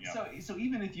 Right. So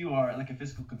even if you are like a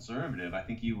fiscal conservative, I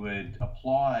think you would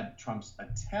applaud Trump's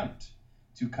attempt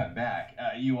to cut back.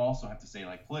 You also have to say,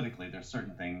 politically, there's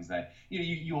certain things that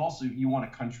you want a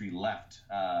country left.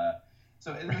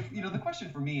 The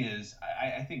question for me is,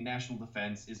 I think national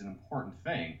defense is an important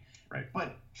thing, right?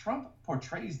 But Trump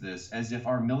portrays this as if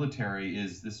our military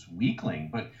is this weakling.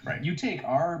 But you take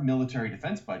our military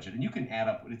defense budget and you can add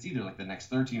up. It's either the next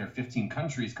 13 or 15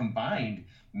 countries combined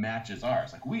matches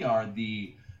ours. We are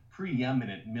the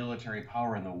preeminent military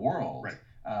power in the world. Right.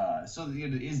 So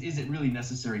is it really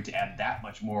necessary to add that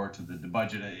much more to the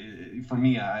budget? For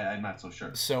me, I'm not so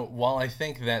sure. So while I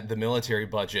think that the military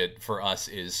budget for us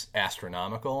is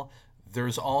astronomical,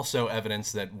 there's also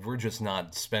evidence that we're just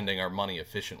not spending our money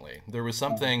efficiently. There was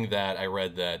something that I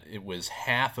read that it was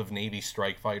half of Navy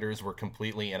strike fighters were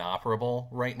completely inoperable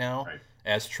right now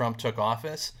as Trump took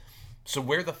office. So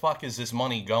where the fuck is this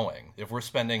money going if we're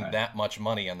spending that much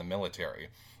money on the military?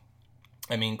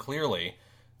 I mean, clearly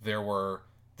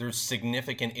there's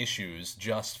significant issues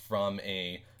just from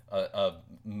a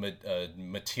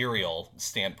material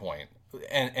standpoint,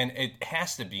 and it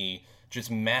has to be just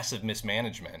massive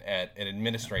mismanagement at an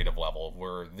administrative level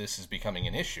where this is becoming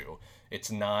an issue.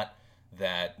 It's not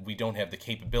that we don't have the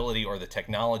capability or the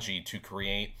technology to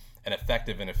create an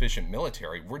effective and efficient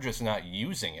military. We're just not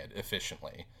using it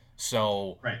efficiently.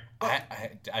 So, right.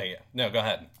 No, go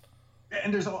ahead.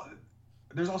 And there's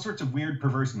all sorts of weird,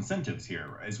 perverse incentives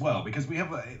here as well, because we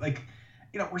have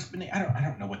we're spending. I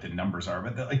don't know what the numbers are,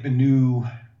 but the new.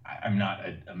 I'm not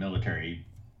a military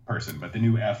person, but the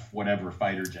new F whatever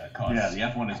fighter jet costs. Yeah,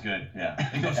 the F1 is good.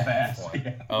 Yeah, it goes fast.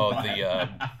 Yeah. Oh,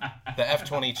 the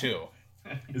F-22.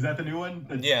 Is that the new one?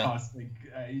 That Yeah. costs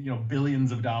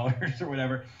billions of dollars or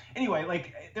whatever. Anyway,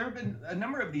 there have been a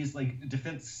number of these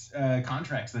defense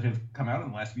contracts that have come out in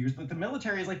the last few years, but the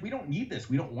military is we don't need this.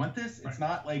 We don't want this. It's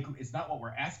not it's not what we're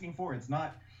asking for. It's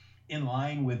not in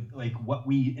line with what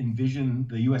we envision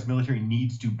the U.S. military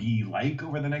needs to be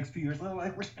over the next few years.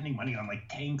 We're spending money on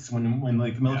tanks when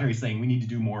the military is saying we need to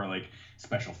do more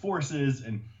special forces,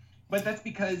 but that's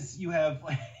because you have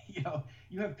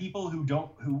you have people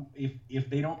who if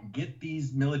they don't get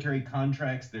these military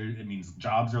contracts, it means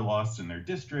jobs are lost in their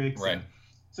districts. Right. And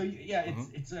so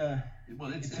it's a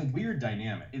weird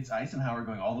dynamic. It's Eisenhower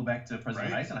going all the way back to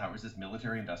President Right. Eisenhower's this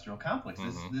military-industrial complex.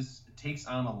 Mm-hmm. This takes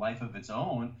on a life of its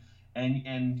own, and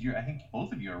I think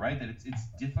both of you are right that it's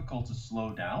difficult to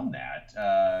slow down that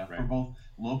for both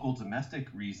local domestic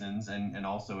reasons and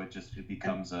also it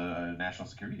becomes a national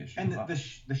security issue. And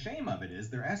the shame of it is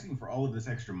they're asking for all of this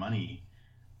extra money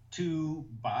to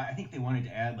buy. I think they wanted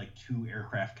to add 2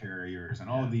 aircraft carriers and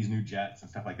all of these new jets and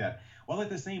stuff like that. While at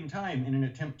the same time, in an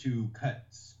attempt to cut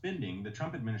spending, the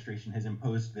Trump administration has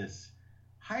imposed this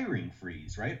hiring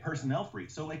freeze, right? Personnel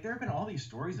freeze. So there have been all these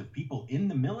stories of people in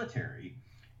the military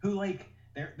who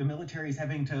the military is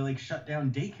having to shut down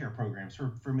daycare programs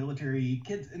for military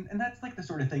kids, and that's the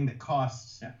sort of thing that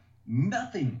costs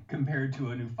nothing compared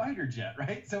to a new fighter jet,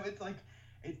 right? So it's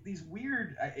it's these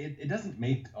weird. It doesn't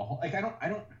make a whole I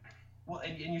don't. Well,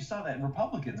 and you saw that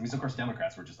Republicans, of course,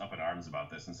 Democrats were just up in arms about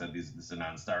this and said this is a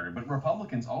non-starter, but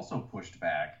Republicans also pushed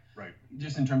back, right?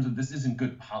 Just in terms of this isn't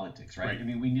good politics, right? Right. I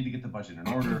mean, we need to get the budget in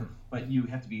order, but you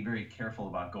have to be very careful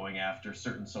about going after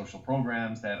certain social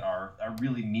programs that are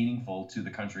really meaningful to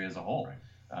the country as a whole.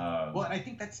 Right. Well, and I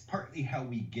think that's partly how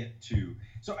we get to.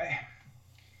 So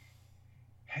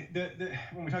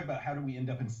when we talk about how do we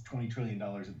end up in $20 trillion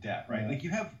of debt, right?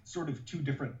 You have sort of 2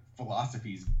 different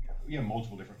philosophies. You have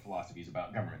multiple different philosophies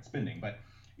about government spending, but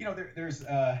there's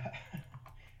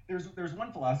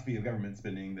one philosophy of government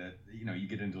spending that you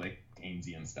get into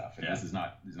Keynesian stuff, and this is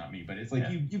not me, but it's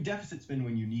you deficit spend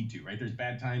when you need to, right? There's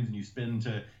bad times and you spend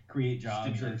to create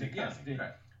jobs,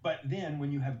 but then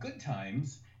when you have good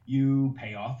times, you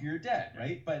pay off your debt,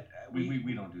 right? But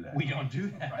we don't do that. We don't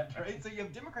do that, right? So you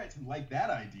have Democrats who like that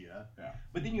idea,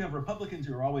 but then you have Republicans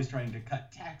who are always trying to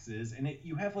cut taxes, and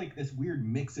you have this weird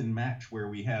mix and match where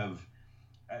we have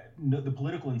the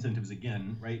political incentives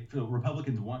again, right? So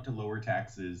Republicans want to lower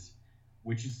taxes,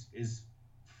 which is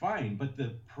fine, but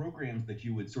the programs that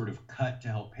you would sort of cut to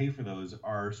help pay for those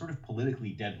are sort of politically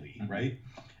deadly, right?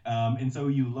 And so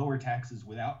you lower taxes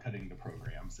without cutting the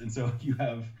programs, and so you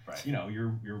have,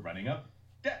 you're running up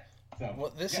debt.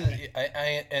 So this is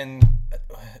and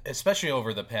especially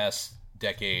over the past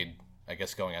decade, I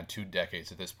guess going on 2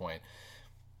 decades at this point.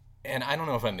 And I don't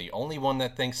know if I'm the only one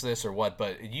that thinks this or what,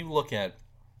 but you look at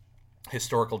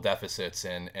historical deficits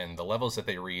and the levels that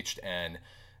they reached and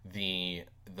the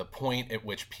point at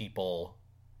which people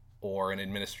or an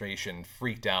administration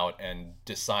freaked out and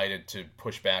decided to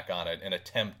push back on it and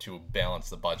attempt to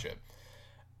balance the budget.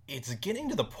 It's getting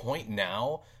to the point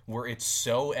now where it's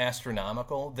so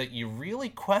astronomical that you really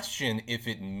question if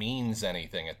it means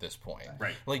anything at this point.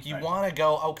 Right. You want to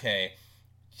go, okay,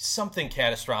 something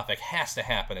catastrophic has to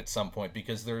happen at some point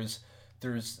because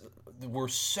we're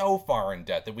so far in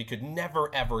debt that we could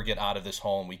never ever get out of this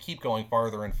hole, and we keep going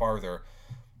farther and farther,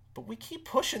 but we keep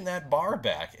pushing that bar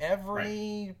back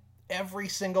every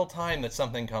single time that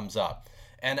something comes up.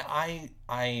 And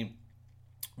I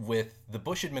with the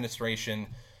Bush administration,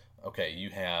 okay, you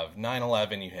have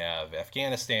 9/11, you have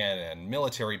Afghanistan and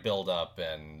military buildup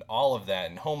and all of that,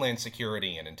 and homeland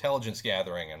security and intelligence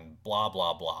gathering and blah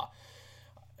blah blah.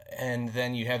 And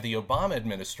then you have the Obama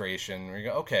administration where you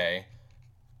go, okay,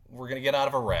 we're going to get out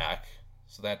of Iraq,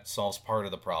 so that solves part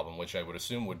of the problem, which I would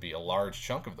assume would be a large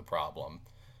chunk of the problem.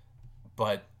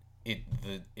 But it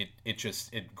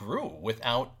grew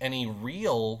without any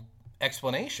real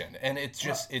explanation, and it's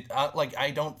just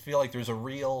I don't feel like there's a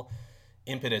real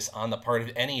impetus on the part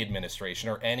of any administration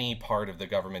or any part of the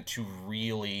government to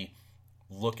really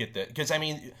look at the... Because, I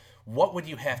mean, what would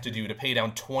you have to do to pay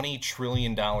down $20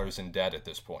 trillion in debt at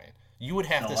this point? You would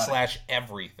have to slash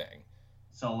everything.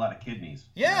 Sell a lot of kidneys.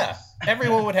 Yeah,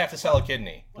 everyone would have to sell a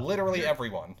kidney. Literally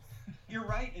everyone. You're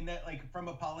right in that, like, from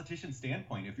a politician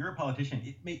standpoint, if you're a politician,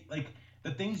 it may, like,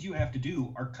 the things you have to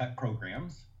do are cut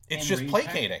programs. It's just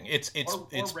placating. It's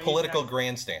political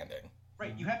grandstanding.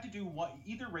 Right, you have to do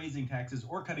either raising taxes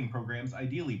or cutting programs,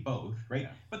 ideally both, right? Yeah.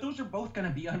 But those are both going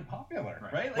to be unpopular,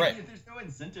 right? Like, if there's no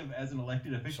incentive as an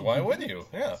elected official. So why would you?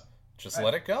 Yeah, just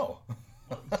let it go.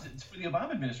 Well, it's for the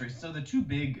Obama administration. So the two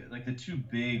big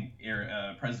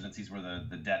presidencies where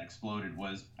the debt exploded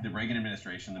was the Reagan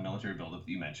administration, the military buildup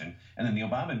that you mentioned, and then the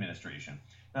Obama administration.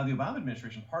 Now, the Obama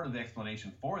administration, part of the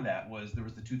explanation for that was there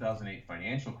was the 2008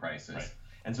 financial crisis, right.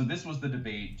 And so this was the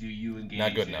debate: do you engage?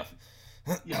 Not good enough.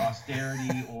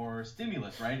 Austerity or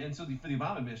stimulus, right? And so for the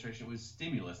Obama administration, it was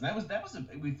stimulus, and that was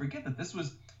we forget that this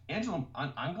was Angela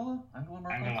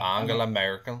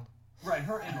Merkel. Right,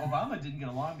 her and Obama didn't get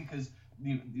along because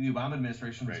the Obama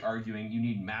administration was arguing you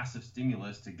need massive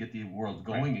stimulus to get the world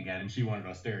going again, and she wanted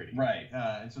austerity. Right,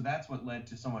 and so that's what led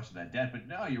to so much of that debt. But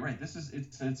no, you're right.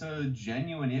 It's a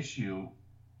genuine issue,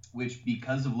 which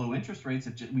because of low interest rates,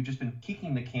 we've just been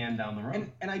kicking the can down the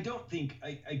road. And I don't think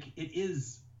it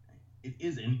is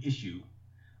an issue.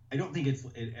 I don't think it's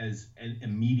as an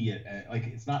immediate, like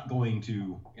it's not going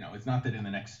to, it's not that in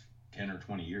the next 10 or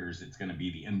 20 years it's going to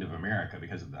be the end of America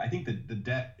because of I think that the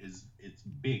debt it's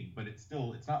big, but it's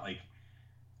not like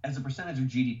as a percentage of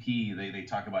GDP they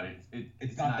talk about it.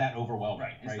 It's not that overwhelming.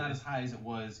 Right. It's not as high as it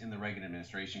was in the Reagan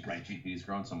administration because GDP has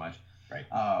grown so much. Right.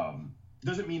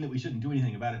 Doesn't mean that we shouldn't do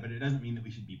anything about it, but it doesn't mean that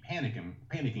we should be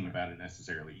panicking about it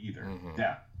necessarily either. Mm-hmm.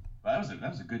 Yeah. Well, that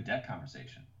was a good debt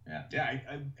conversation. Yeah. Yeah.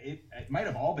 It might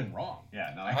have all been wrong.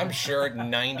 Yeah. No, I'm sure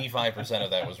 95% of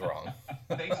that was wrong.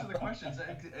 Thanks for the questions.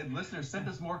 And listeners, send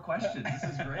us more questions. This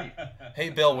is great. Hey,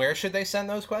 Bill, where should they send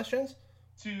those questions?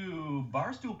 To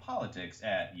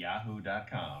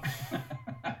barstoolpolitics@yahoo.com.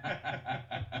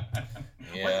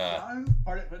 Yeah.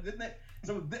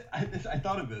 I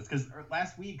thought of this because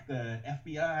last week the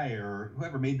FBI or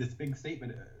whoever made this big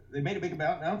statement. They made a big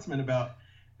announcement about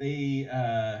they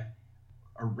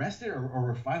arrested or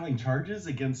were filing charges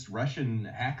against Russian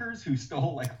hackers who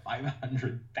stole like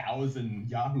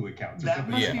 500,000 Yahoo accounts. That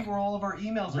must be where all of our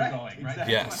emails are going, right?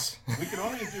 Exactly. Yes. We can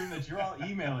only assume that you're all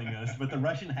emailing us, but the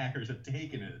Russian hackers have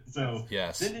taken it. So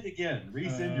send it again.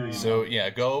 Resend your email. So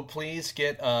go please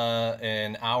get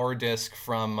an hour disc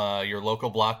from your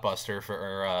local Blockbuster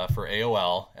for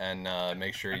AOL and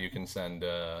make sure you can send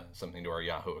something to our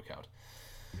Yahoo account.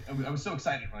 I was so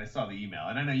excited when I saw the email,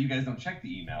 and I know you guys don't check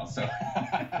the email, so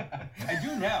I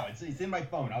do now. It's in my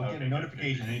phone. I'll get a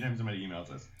notification anytime somebody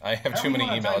emails us. I have too many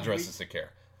email addresses to care.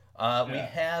 We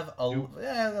have a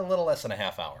little less than a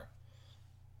half hour.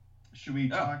 Should we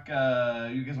talk?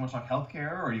 You guys want to talk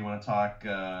healthcare, or you want to talk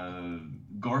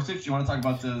Gorsuch? Do you want to talk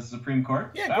about the Supreme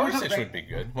Court? Yeah, Gorsuch would be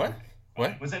good. What?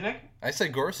 Was that Nick? I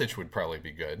said Gorsuch would probably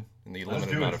be good in the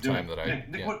limited amount of time that I.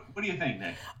 Nick, what do you think,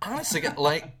 Nick? Honestly,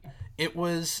 it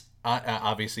was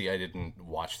obviously I didn't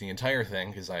watch the entire thing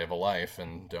because I have a life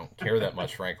and don't care that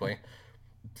much, frankly.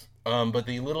 But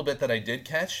the little bit that I did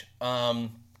catch,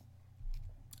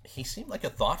 he seemed like a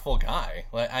thoughtful guy.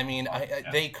 Like, I mean,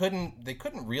 they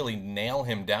couldn't really nail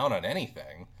him down on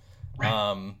anything.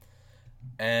 Right.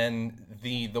 And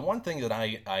the one thing that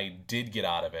I did get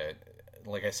out of it,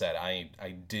 like I said,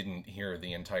 I didn't hear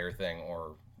the entire thing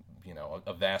or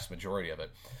a vast majority of it.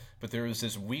 But there was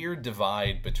this weird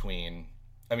divide between,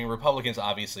 Republicans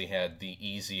obviously had the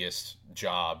easiest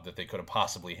job that they could have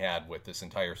possibly had with this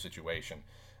entire situation.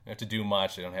 They don't have to do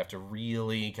much. They don't have to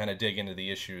really kind of dig into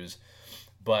the issues.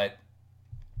 But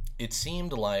it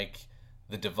seemed like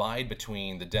the divide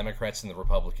between the Democrats and the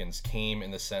Republicans came in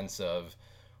the sense of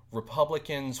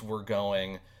Republicans were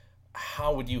going,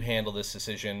 how would you handle this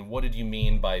decision? What did you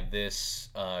mean by this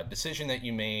decision that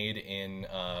you made in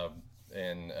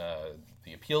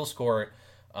the appeals court,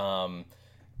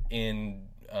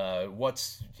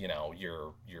 what's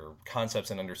your concepts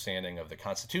and understanding of the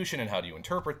Constitution and how do you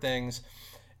interpret things?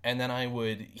 And then I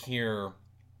would hear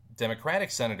Democratic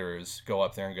senators go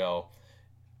up there and go,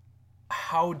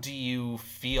 how do you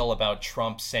feel about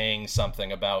Trump saying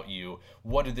something about you?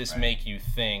 What did this make you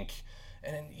think?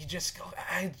 And then you just go,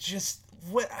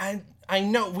 I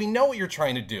know, we know what you're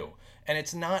trying to do. And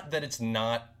it's not that it's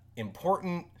not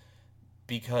important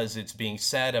because it's being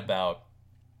said about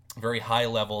very high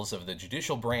levels of the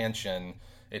judicial branch and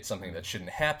it's something that shouldn't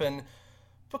happen.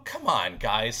 But come on,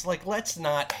 guys. Like, let's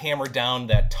not hammer down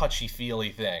that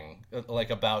touchy-feely thing, like,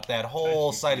 about that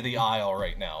whole side of the aisle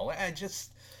right now.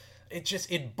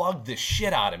 It bugged the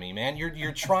shit out of me, man.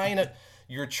 You're trying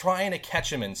to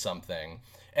catch him in something,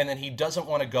 and then he doesn't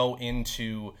want to go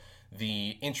into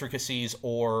the intricacies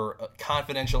or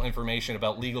confidential information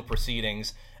about legal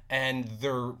proceedings, and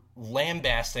they're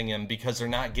lambasting him because they're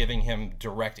not giving him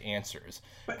direct answers.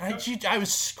 I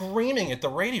was screaming at the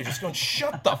radio, just going,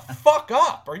 shut the fuck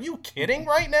up. Are you kidding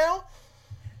right now?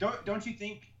 Don't you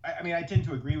think, I mean, I tend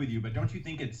to agree with you, but don't you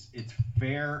think it's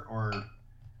fair, or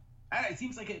it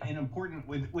seems like an important,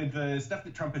 with the stuff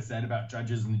that Trump has said about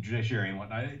judges and the judiciary and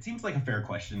whatnot, it seems like a fair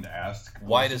question to ask.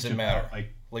 Why does it matter?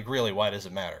 Like really, why does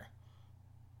it matter?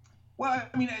 Well,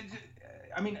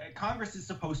 I mean, Congress is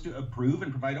supposed to approve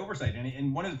and provide oversight,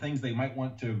 and one of the things they might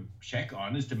want to check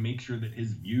on is to make sure that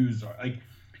his views are, like,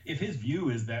 if his view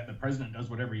is that the president does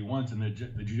whatever he wants and the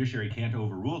judiciary can't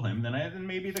overrule him, then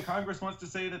maybe the Congress wants to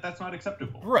say that that's not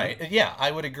acceptable. Right. Yeah,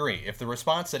 I would agree. If the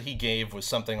response that he gave was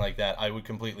something like that, I would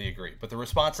completely agree. But the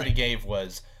response that he gave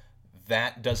was,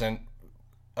 that doesn't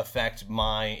affect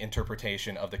my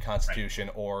interpretation of the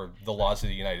Constitution or the laws of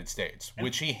the United States,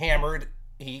 which he hammered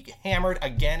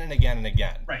again and again and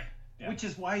again. Right. Yeah. Which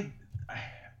is why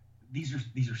these are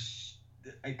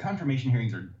confirmation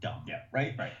hearings are dumb. Yeah.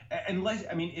 Right. Right. Unless,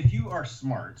 I mean, if you are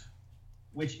smart,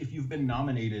 which if you've been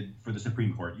nominated for the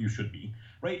Supreme Court, you should be,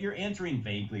 right? You're answering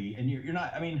vaguely, and you're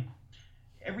not. I mean,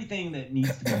 everything that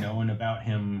needs to be known about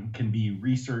him can be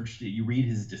researched. You read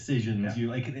his decisions. Yeah. You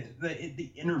like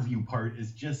the interview part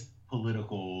is just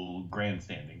political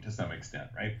grandstanding to some extent,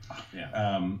 right?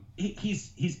 Yeah.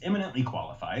 He's eminently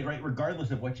qualified, right?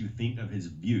 Regardless of what you think of his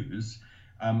views,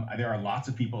 there are lots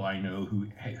of people I know who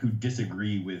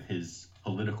disagree with his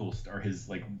political or his,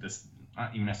 like, this,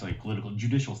 not even necessarily political,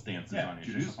 judicial stances on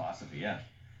issues. Judicial philosophy, yeah.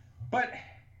 But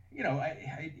you know,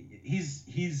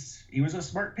 he was a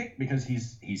smart pick because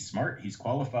he's smart, he's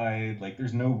qualified. Like,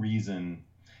 there's no reason.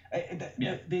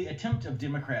 The attempt of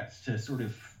Democrats to sort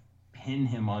of pin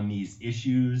him on these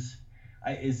issues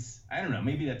is, I don't know,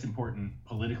 maybe that's important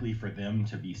politically for them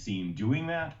to be seen doing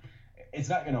that. It's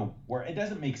not going to work. It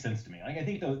doesn't make sense to me. Like, I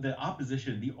think the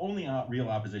opposition, the only real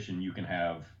opposition you can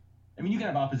have, I mean, you can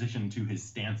have opposition to his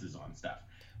stances on stuff,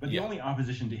 but the only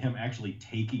opposition to him actually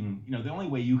taking, you know, the only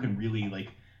way you can really, like,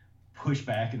 push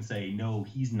back and say, no,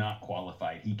 he's not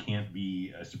qualified, he can't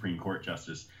be a Supreme Court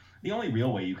justice. The only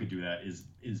real way you could do that is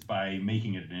by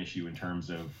making it an issue in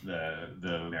terms of the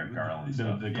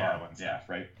Garland stuff,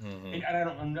 right? Mm-hmm. And I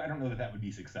don't know that would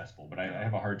be successful, but I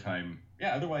have a hard time.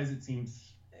 Yeah, otherwise it seems.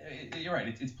 You're right.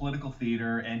 It's political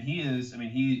theater, and he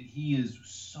is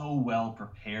so well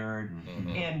prepared, mm-hmm.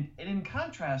 and in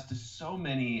contrast to so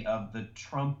many of the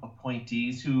Trump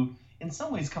appointees who, in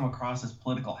some ways, come across as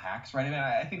political hacks, right? I mean,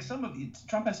 I think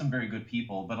Trump has some very good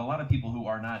people, but a lot of people who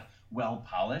are not well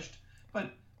polished.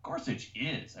 But Gorsuch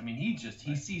is. I mean, he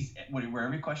sees where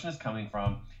every question is coming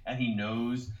from, and he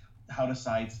knows how to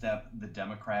sidestep the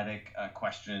Democratic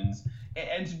questions,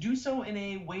 and to do so in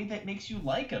a way that makes you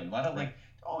like him. A lot of like,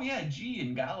 oh yeah, gee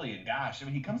and golly and gosh. I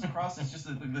mean, he comes across as just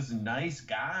this nice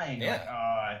guy.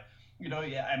 Yeah.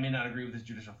 Like, I may not agree with his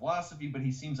judicial philosophy, but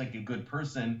he seems like a good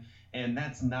person, and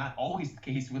that's not always the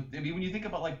case with. I mean, when you think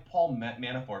about like Paul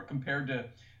Manafort compared to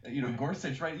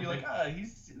Gorsuch, right? You're like,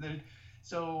 he's.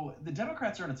 So the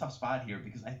Democrats are in a tough spot here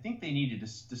because I think they need to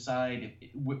decide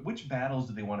which battles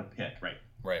do they want to pick.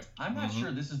 Right. I'm not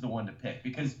sure this is the one to pick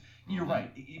because you're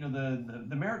right. You know,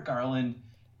 the Merrick Garland.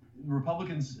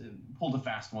 Republicans pulled a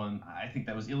fast one. I think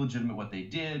that was illegitimate what they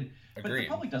did. Agreed. But the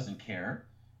public doesn't care.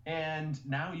 And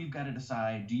now you've got to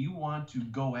decide, do you want to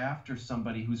go after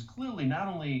somebody who's clearly not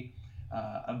only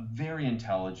a very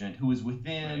intelligent, who is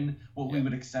within what we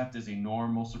would accept as a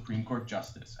normal Supreme Court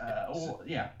justice?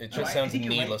 It just sounds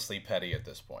needlessly petty at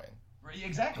this point.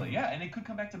 Exactly, yeah. And it could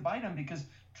come back to bite him because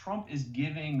Trump is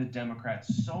giving the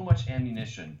Democrats so much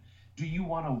ammunition. Do you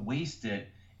want to waste it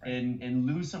and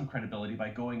lose some credibility by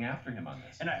going after him on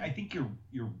this? And I think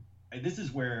you're this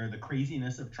is where the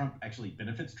craziness of Trump actually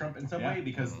benefits Trump in some way,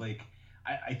 because like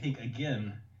I think,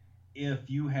 again, if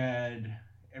you had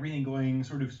everything going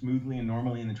sort of smoothly and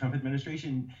normally in the Trump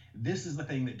administration, this is the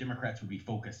thing that Democrats would be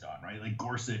focused on, right? Like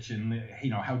Gorsuch and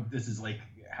how this is like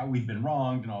how we've been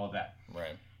wronged and all of that.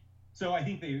 Right. So I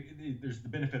think there's the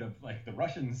benefit of like the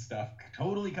Russian stuff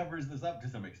totally covers this up to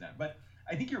some extent, but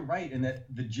I think you're right in that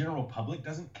the general public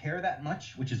doesn't care that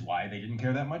much, which is why they didn't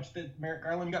care that much that Merrick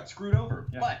Garland got screwed over.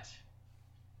 Yeah. But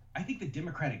I think the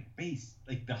Democratic base,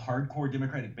 like the hardcore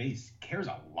Democratic base, cares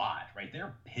a lot, right?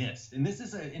 They're pissed. And this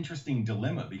is an interesting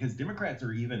dilemma because Democrats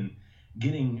are even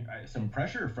getting some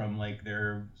pressure from like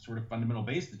their sort of fundamental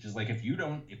base, which is like if you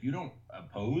don't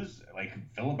oppose, like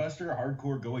filibuster,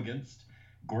 hardcore, go against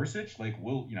Gorsuch, like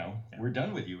we're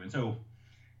done with you. And so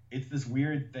it's this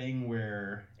weird thing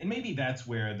where, and maybe that's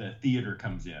where the theater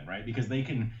comes in, right? Because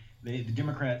the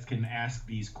Democrats can ask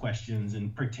these questions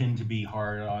and pretend to be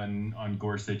hard on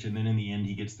Gorsuch, and then in the end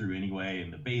he gets through anyway,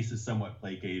 and the base is somewhat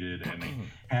placated, and they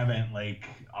haven't like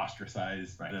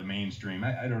ostracized the mainstream.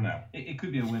 I don't know. It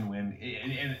could be a win-win,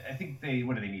 and I think they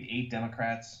need 8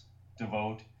 Democrats to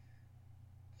vote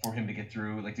for him to get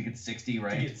through, like to get 60,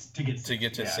 right? To get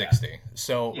 60.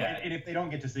 So and if they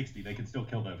don't get to 60, they can still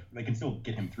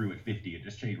get him through at 50. It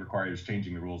just requires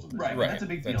changing the rules of the right. That's a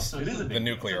big deal. So it is a big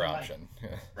nuclear option.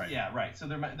 Right. Yeah, right. So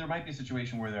there might be a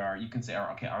situation where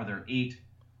are there 8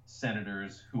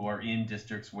 senators who are in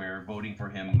districts where voting for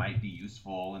him might be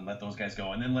useful, and let those guys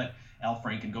go, and then let Al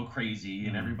Franken go crazy,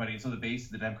 and everybody. So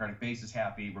the Democratic base is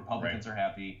happy, Republicans are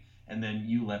happy, and then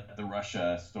you let the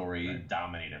Russia story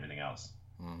dominate everything else.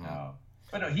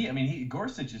 But no,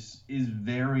 Gorsuch is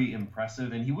very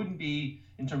impressive, and he wouldn't be,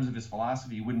 in terms of his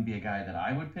philosophy, he wouldn't be a guy that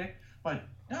I would pick. But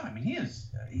no, he's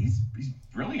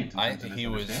brilliant.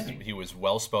 He was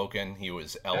well spoken. He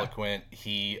was eloquent.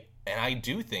 And I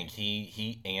do think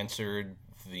he answered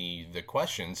the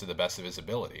questions to the best of his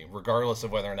ability, regardless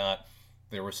of whether or not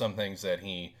there were some things that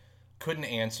he couldn't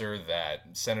answer that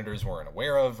senators weren't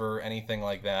aware of or anything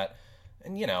like that.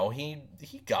 And he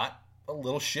got a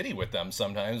little shitty with them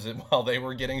sometimes while they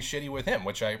were getting shitty with him,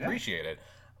 which I appreciated.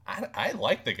 I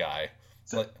like the guy.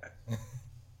 So,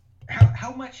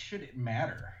 how much should it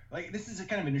matter? Like, this is a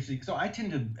kind of interesting. So I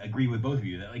tend to agree with both of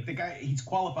you that like the guy, he's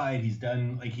qualified, he's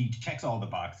done, like he checks all the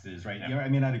boxes, right? I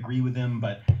may not agree with him,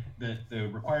 but the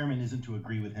requirement isn't to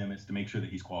agree with him; it's to make sure that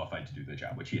he's qualified to do the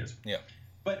job, which he is. Yeah.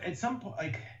 But at some point,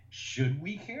 like, should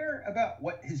we care about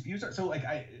what his views are? So, like,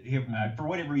 for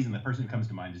whatever reason, the person who comes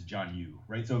to mind is John Yoo,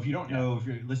 right? So if you don't know, if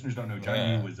your listeners don't know,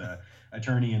 John Yoo was a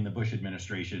attorney in the Bush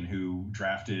administration who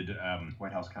drafted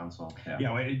White House counsel.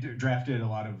 Drafted a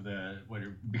lot of what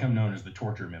become known as the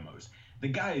torture memos. The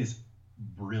guy is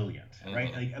brilliant,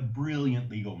 right? Like a brilliant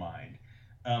legal mind,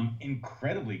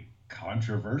 incredibly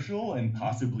controversial and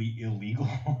possibly illegal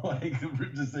like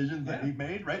decisions that he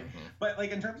made, right? But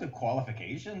like in terms of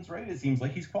qualifications, right, it seems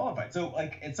like he's qualified. So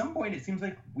like at some point it seems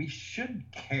like we should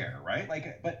care, right?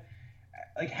 Like, but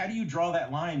like how do you draw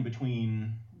that line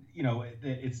between,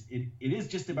 it is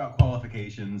just about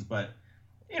qualifications, but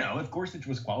if Gorsuch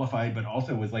was qualified but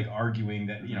also was like arguing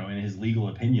that in his legal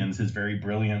opinions, his very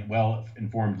brilliant,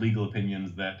 well-informed legal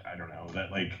opinions, that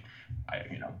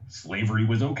slavery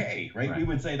was okay, right? We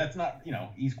would say that's not,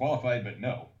 he's qualified, but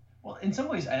no. Well, in some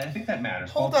ways, I think that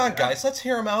matters. Hold on, guys. Let's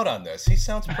hear him out on this. He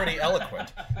sounds pretty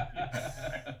eloquent.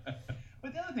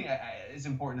 But the other thing is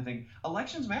important to think,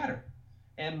 elections matter.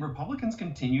 And Republicans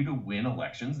continue to win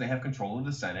elections. They have control of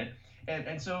the Senate.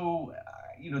 And so,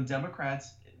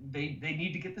 Democrats, they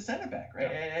need to get the Senate back, right?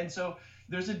 Yeah. And so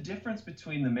there's a difference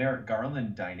between the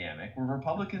Merrick-Garland dynamic, where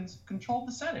Republicans control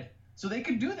the Senate. So they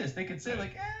could do this. They could say,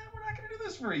 like, we're not going to do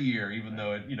this for a year, even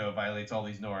though it, violates all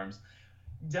these norms.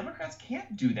 Democrats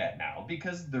can't do that now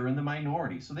because they're in the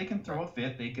minority. So they can throw a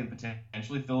fit. They can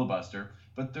potentially filibuster.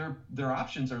 But their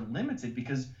options are limited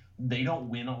because they don't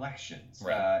win elections.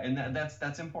 Right. And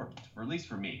that's important, or at least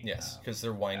for me. Yes, because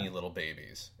they're whiny little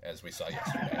babies, as we saw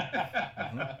yesterday.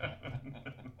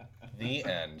 The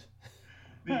end.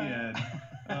 The end.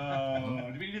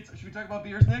 Should we talk about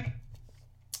beers, Nick?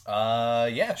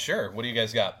 Yeah, sure. What do you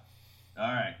guys got? All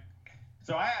right.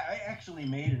 So I actually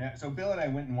made so Bill and I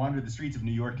went and wandered the streets of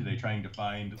New York today trying to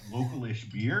find local-ish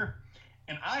beer,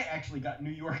 and I actually got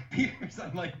New York beers,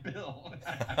 unlike Bill.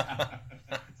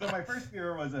 So my first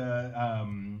beer was a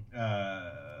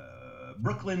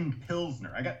Brooklyn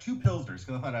Pilsner. I got 2 Pilsners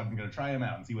because I thought I'm going to try them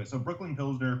out and see what. So Brooklyn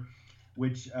Pilsner,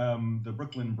 which the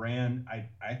Brooklyn brand,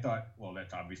 I thought, well,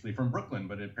 that's obviously from Brooklyn,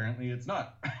 but apparently it's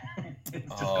not. It's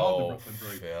just called the Brooklyn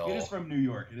Brewery. Phil. It is from New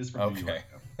York. It is from New York.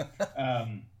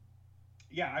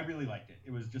 Yeah, I really liked it.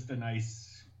 It was just a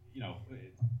nice,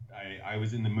 I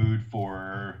was in the mood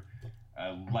for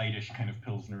a lightish kind of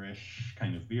Pilsnerish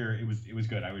kind of beer. It was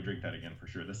good. I would drink that again for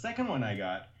sure. The second one I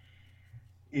got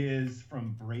is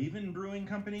from Braven Brewing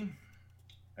Company.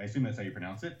 I assume that's how you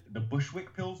pronounce it. The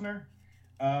Bushwick Pilsner,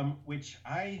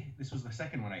 this was the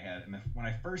second one I had. And when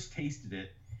I first tasted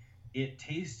it, it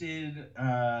tasted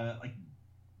like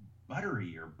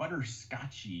buttery or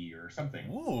butterscotchy or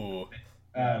something. Ooh.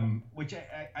 Which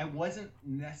I wasn't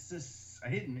I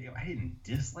didn't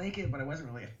dislike it, but I wasn't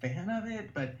really a fan of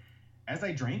it. But as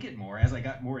I drank it more, as I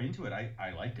got more into it,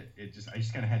 I liked it. I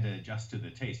just kind of had to adjust to the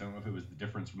taste. I don't know if it was the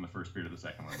difference from the first beer to the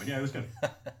second one, but yeah, it was good.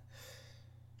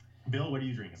 Bill, what are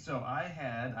you drinking? So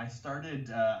I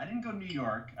started, I didn't go to New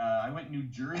York. I went New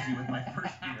Jersey with my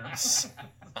first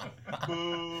beer.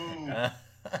 Boo!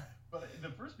 But the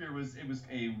first beer was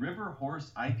a River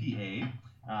Horse IPA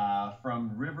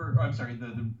from River Horse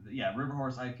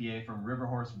IPA from River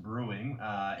Horse Brewing,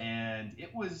 and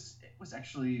it was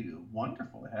actually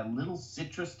wonderful. It had a little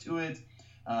citrus to it,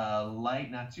 light,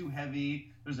 not too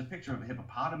heavy. There's a picture of a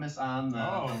hippopotamus on the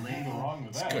label. Wrong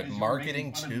with that. Good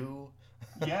marketing too.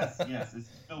 Yes.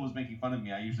 Phil was making fun of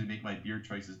me. I usually make my beer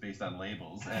choices based on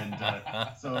labels, and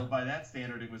so by that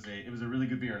standard, it was a really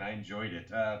good beer, and I enjoyed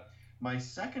it. My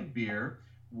second beer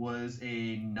was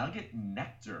a Nugget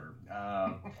Nectar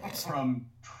from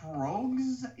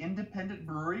Troig's Independent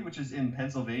Brewery, which is in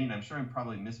Pennsylvania. And I'm sure I'm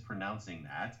probably mispronouncing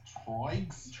that.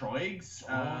 Troig's.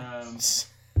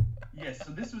 Yes,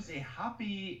 so this was a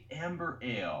hoppy amber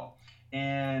ale.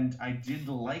 And I did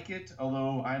like it,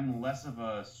 although I'm less of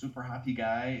a super hoppy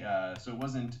guy, so it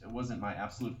wasn't my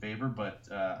absolute favorite. But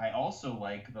I also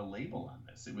like the label on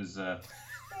this. It was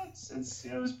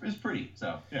it was pretty.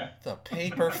 So yeah. The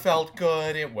paper felt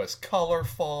good. It was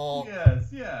colorful. Yes,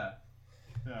 yeah.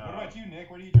 What about you, Nick?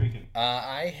 What are you drinking?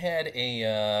 I had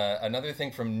another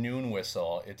thing from Noon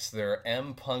Whistle. It's their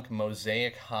M Punk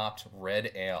Mosaic Hopped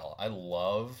Red Ale. I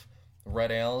love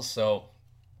red ales, so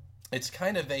it's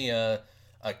kind of a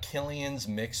Killian's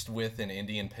mixed with an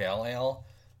Indian Pale Ale.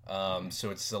 So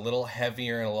it's a little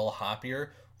heavier and a little hoppier.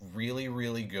 Really,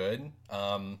 really good.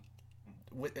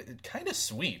 Kind of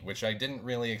sweet, which I didn't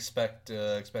really expect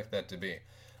that to be.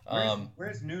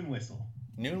 Where's Noon Whistle?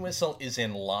 Noon Whistle is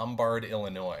in Lombard,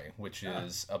 Illinois, which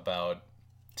is about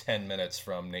 10 minutes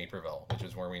from Naperville, which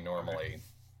is where we normally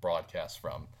broadcast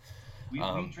from. We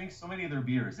drink so many of their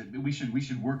beers that we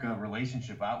should work a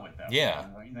relationship out with them. Yeah.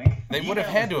 Don't you think? They would have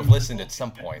had to have listened at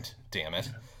some point. Damn it.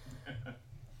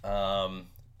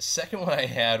 Second one I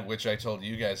had, which I told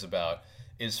you guys about,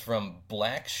 is from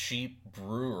Black Sheep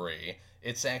Brewery.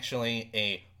 It's actually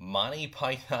a Monty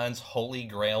Python's Holy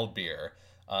Grail beer,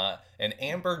 an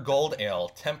amber gold ale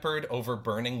tempered over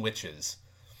burning witches.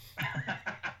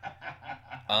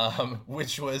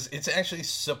 It's actually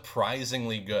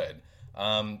surprisingly good.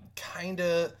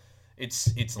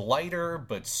 It's lighter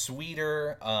but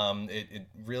sweeter. It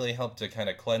really helped to kind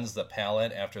of cleanse the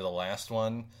palate after the last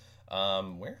one.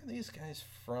 Where are these guys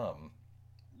from?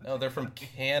 No, they're from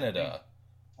Canada.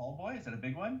 Tall boy, is that a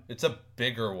big one? It's a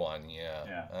bigger one, yeah.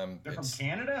 Yeah. They're from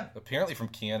Canada? Apparently from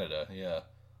Canada, yeah.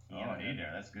 Oh, hey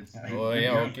there, that's good stuff. Oh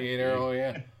yeah, okay there, oh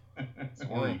yeah.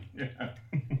 Sorry. Yeah.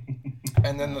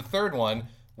 And then the third one,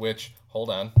 which, hold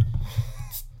on.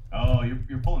 Oh,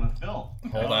 you're pulling a Phil.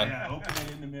 Hold on. Yeah, open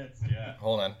it in the midst, yeah.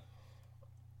 Hold on.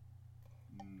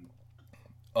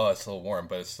 Oh, it's a little warm,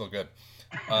 but it's still good.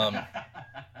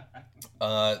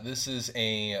 This is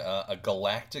a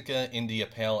Galactica India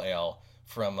Pale Ale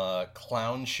from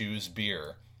Clown Shoes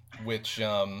Beer, which,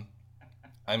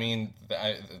 I mean,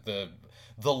 the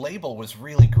label was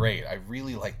really great. I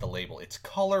really like the label. It's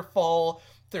colorful.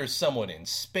 There's someone in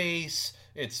space.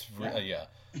 It's, yeah.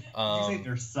 Did you say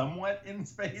there's somewhat in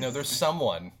space? No, there's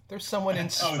someone. There's someone in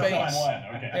space. Oh,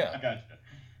 someone. Okay, yeah.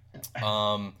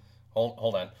 Gotcha.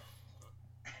 Hold on.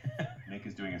 Nick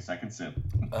is doing a second sip.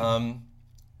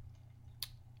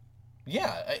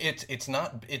 Yeah, it's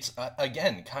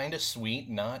again kind of sweet,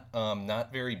 not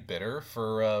very bitter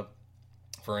for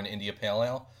an India Pale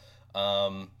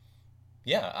Ale.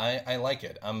 Yeah, I like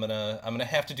it. I'm gonna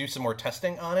have to do some more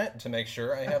testing on it to make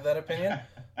sure I have that opinion.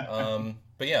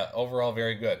 But yeah, overall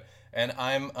very good. And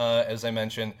I'm, as I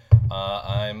mentioned,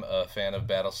 I'm a fan of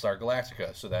Battlestar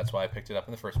Galactica, so that's why I picked it up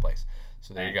in the first place.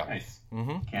 So there you go. Nice.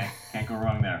 Mm-hmm. Can't go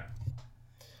wrong there.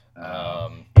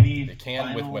 They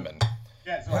can with women.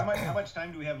 Yeah. So how much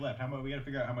time do we have left? We got to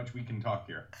figure out how much we can talk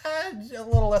here. A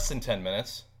little less than 10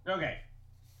 minutes. Okay.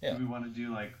 Yeah. Do we want to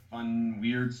do like fun,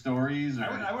 weird stories? Or...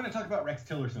 I want to talk about Rex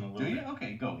Tillerson a little bit. Do you?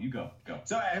 Okay, go. You go.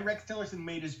 So Rex Tillerson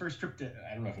made his first trip to,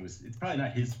 I don't know if it's probably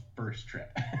not his first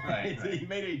trip. Right. He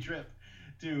made a trip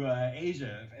to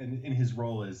Asia in his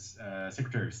role as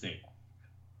Secretary of State.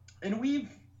 And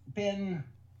we've been,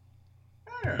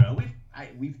 I don't know,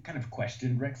 we've kind of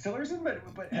questioned Rex Tillerson,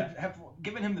 but have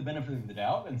given him the benefit of the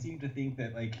doubt and seem to think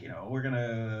that, like, you know,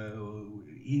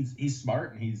 he's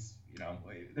smart and he's, you know,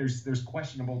 there's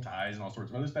questionable ties and all sorts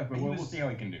of other stuff, but we'll see how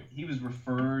he can do. He was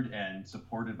referred and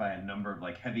supported by a number of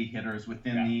like heavy hitters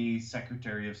within the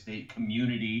Secretary of State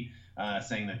community,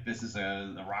 saying that this is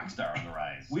a rock star on the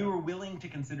rise. We were willing to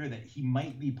consider that he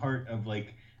might be part of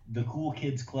like the cool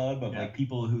kids club of like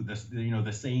people who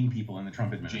the sane people in the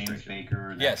Trump administration. James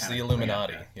Baker. Yes, the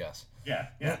Illuminati. Yes. Yeah.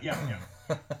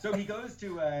 So he goes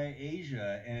to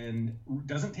Asia and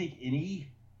doesn't take any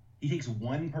He takes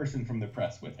one person from the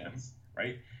press with him,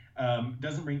 right?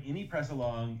 Doesn't bring any press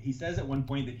along. He says at one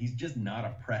point that he's just not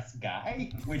a press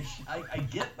guy, which I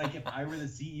get. Like, if I were the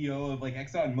CEO of like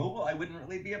ExxonMobil, I wouldn't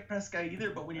really be a press guy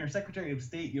either. But when you're Secretary of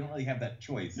State, you don't really have that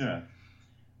choice. Yeah.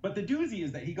 But the doozy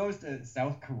is that he goes to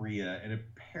South Korea and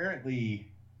apparently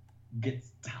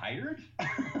gets tired.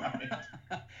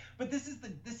 But this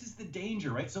is the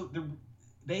danger, right? So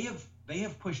they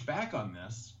have pushed back on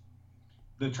this,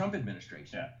 the Trump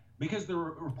administration, because the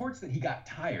reports that he got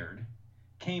tired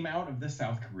came out of the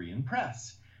South Korean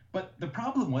press. But the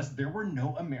problem was there were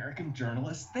no American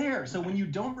journalists there. So when you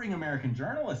don't bring American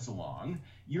journalists along,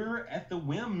 you're at the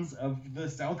whims of the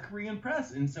South Korean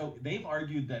press. And so they've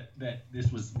argued that this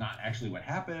was not actually what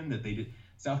happened, that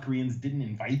South Koreans didn't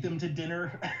invite them to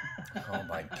dinner. Oh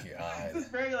my God. This is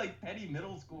very like petty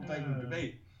middle school type of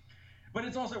debate. But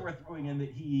it's also worth throwing in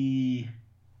that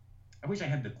I wish I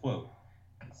had the quote,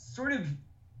 sort of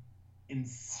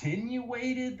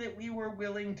insinuated that we were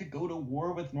willing to go to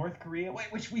war with North Korea,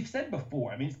 which we've said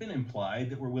before. I mean, it's been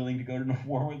implied that we're willing to go to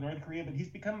war with North Korea, but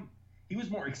he was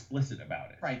more explicit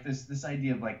about it. Right. This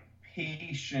idea of like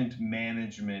patient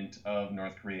management of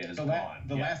North Korea is gone.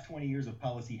 The last 20 years of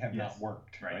policy have not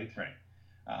worked. Right.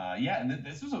 And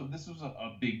this was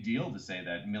a big deal to say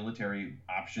that military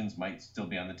options might still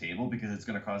be on the table because it's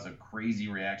going to cause a crazy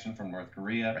reaction from North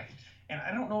Korea. Right. And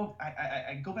I don't know if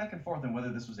I go back and forth on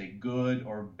whether this was a good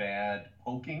or bad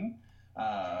poking.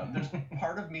 There's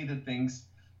part of me that thinks,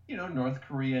 North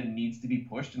Korea needs to be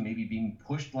pushed, and maybe being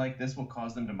pushed like this will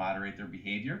cause them to moderate their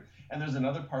behavior. And there's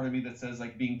another part of me that says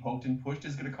like being poked and pushed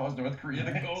is going to cause North Korea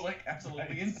to go like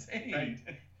absolutely insane.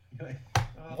 Right.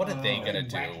 What are they going to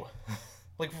do?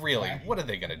 Like, really, what are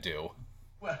they going to do?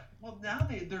 Well, now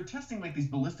they're testing like these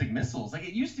ballistic missiles. Like,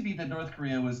 it used to be that North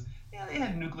Korea was, they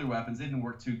had nuclear weapons. They didn't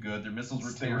work too good. Their missiles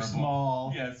were terrible. They were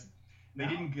small. Yes. They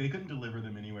couldn't deliver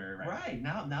them anywhere. Right.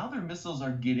 Now their missiles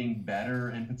are getting better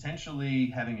and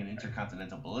potentially having an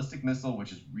intercontinental ballistic missile,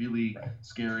 which is really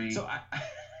scary. So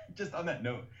just on that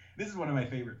note, this is one of my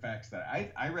favorite facts that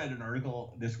I read an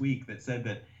article this week that said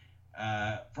that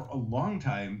for a long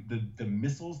time, the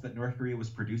missiles that North Korea was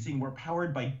producing were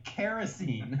powered by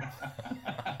kerosene.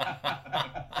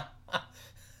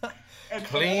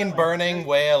 Clean burning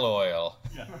whale oil.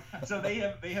 Yeah. So they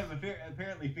have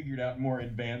apparently figured out more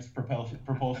advanced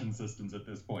propulsion systems at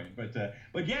this point. But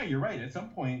yeah, you're right. At some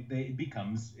point, it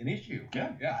becomes an issue.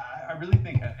 Yeah. I really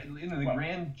think, in the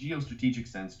grand geostrategic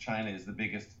sense, China is the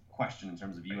biggest question in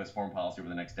terms of U.S. foreign policy over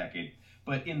the next decade.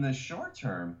 But in the short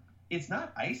term, it's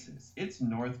not ISIS. It's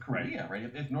North Korea, right?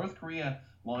 If North Korea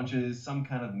launches some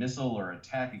kind of missile or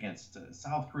attack against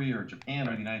South Korea or Japan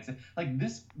or the United States, like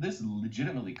this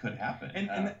legitimately could happen.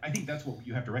 And I think that's what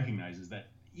you have to recognize is that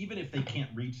even if they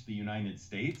can't reach the United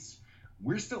States,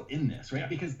 we're still in this, right? Yeah.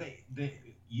 Because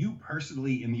you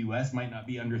personally in the U.S. might not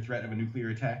be under threat of a nuclear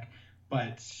attack,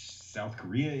 but South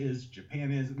Korea is,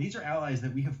 Japan is, and these are allies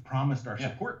that we have promised our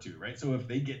support to, right? So if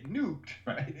they get nuked,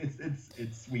 right,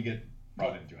 it's we get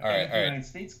brought into it. If the United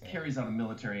States carries out a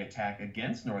military attack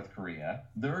against North Korea,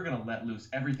 they're going to let loose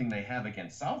everything they have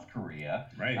against South Korea.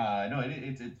 Right.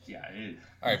 It is.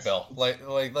 All right, Bill.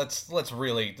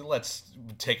 Let's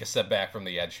take a step back from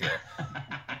the edge here.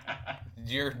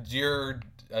 You're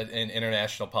an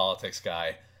international politics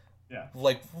guy. Yeah.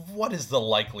 Like, what is the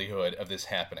likelihood of this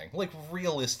happening? Like,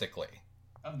 realistically.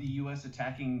 Of the U.S.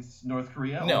 attacking North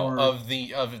Korea? No, of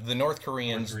the North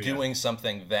Koreans doing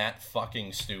something that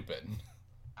fucking stupid.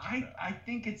 I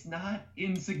think it's not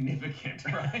insignificant,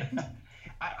 right?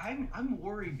 I'm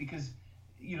worried because,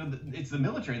 it's the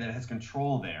military that has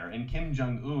control there, and Kim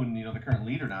Jong-un, the current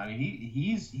leader now, I mean,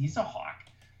 he's a hawk,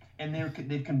 and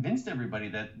they've convinced everybody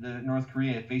that the North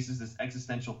Korea faces this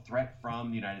existential threat from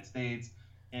the United States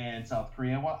and South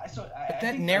Korea. But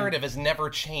that narrative has never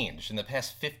changed in the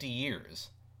past 50 years.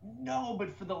 No,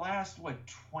 but for the last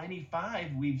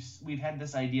 25, we've had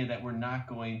this idea that we're not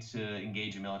going to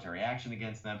engage in military action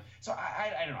against them. So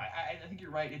I don't know. I think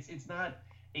you're right. It's not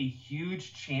a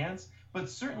huge chance, but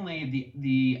certainly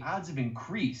the odds have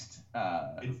increased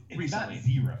it's recently. Not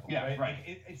zero. Yeah, right.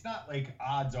 Like, it's not like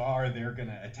odds are they're going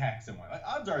to attack someone. Like,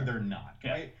 odds are they're not.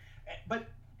 Yeah. Right.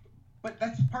 But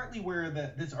that's partly where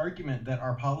this argument that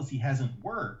our policy hasn't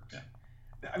worked. Yeah.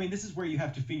 I mean, this is where you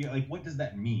have to figure, like, what does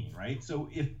that mean, right? So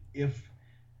if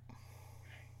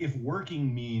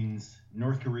working means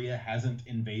North Korea hasn't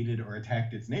invaded or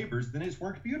attacked its neighbors, then it's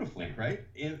worked beautifully, right?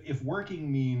 If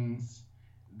working means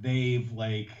they've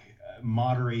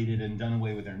moderated and done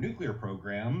away with their nuclear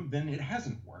program, then it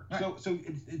hasn't worked. Right. So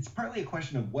it's partly a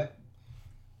question of what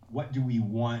do we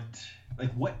want,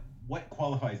 like what what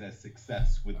qualifies as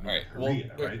success with North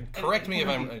Korea, right? Correct me if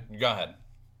I'm... Go ahead.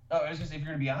 Oh, I was going to say, if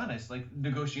you're going to be honest, like,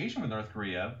 negotiation with North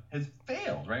Korea has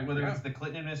failed, right? Whether it's the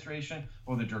Clinton administration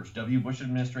or the George W. Bush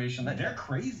administration. They're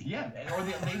crazy. Yeah, or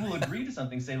they will agree to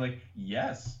something, say, like,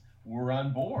 yes, we're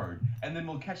on board. And then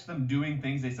we'll catch them doing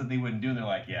things they said they wouldn't do, and they're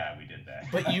like, yeah, we did that.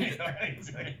 But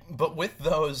but with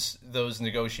those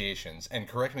negotiations, and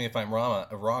correct me if I'm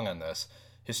wrong on this,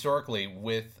 historically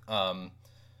with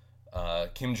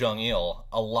Kim Jong-il,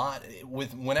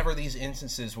 whenever these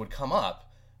instances would come up,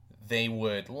 they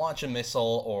would launch a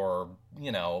missile or,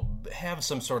 have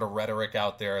some sort of rhetoric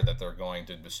out there that they're going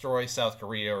to destroy South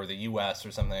Korea or the U.S.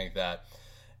 or something like that.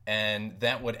 And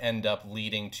that would end up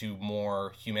leading to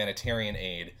more humanitarian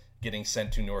aid getting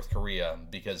sent to North Korea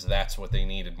because that's what they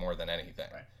needed more than anything.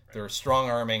 Right. They're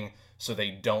strong-arming so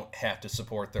they don't have to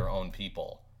support their own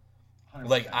people. 100%.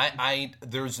 Like,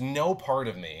 there's no part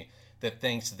of me that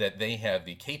thinks that they have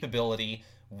the capability,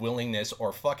 willingness,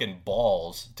 or fucking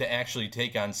balls to actually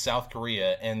take on South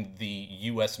Korea and the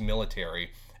U.S.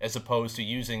 military, as opposed to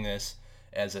using this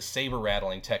as a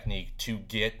saber-rattling technique to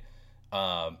get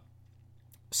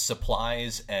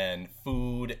supplies and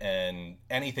food and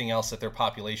anything else that their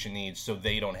population needs so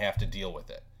they don't have to deal with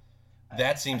it.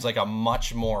 That seems like a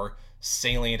much more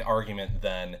salient argument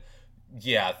than,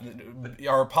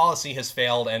 our policy has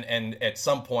failed, and at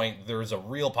some point there's a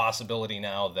real possibility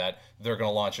now that they're going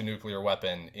to launch a nuclear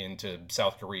weapon into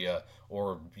South Korea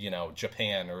or,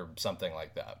 Japan or something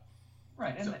like that.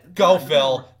 Right. And go,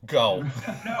 Phil. Go.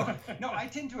 No, I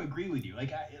tend to agree with you.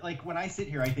 Like when I sit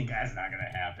here, I think that's not going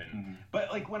to happen. Mm-hmm.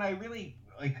 But like when I really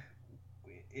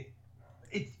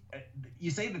it's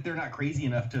you say that they're not crazy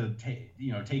enough to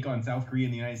take on South Korea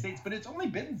and the United States, but it's only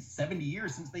been 70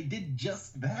 years since they did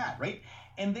just that, right?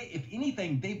 And if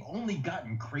anything, they've only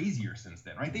gotten crazier since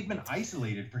then, right? They've been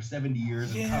isolated for 70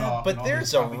 years and cut off. But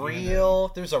there's a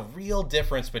real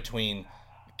difference between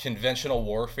conventional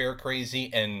warfare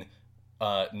crazy and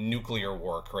nuclear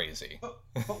war crazy.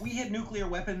 But we had nuclear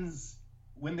weapons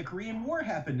when the Korean War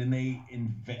happened, and they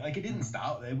it didn't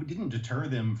stop. It didn't deter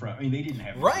them from. I mean, they didn't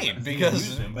have right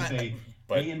because them, but they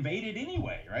invaded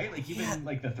anyway, right? Like even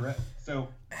like the threat. So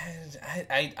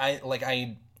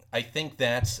I think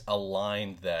that's a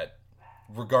line that,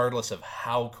 regardless of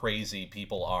how crazy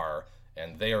people are,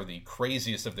 and they are the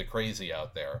craziest of the crazy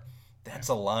out there, that's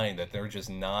a line that they're just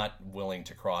not willing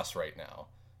to cross right now.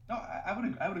 No,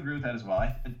 I would agree with that as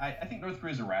well. I think North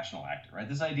Korea is a rational actor, right?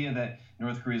 This idea that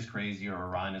North Korea is crazy or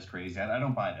Iran is crazy, I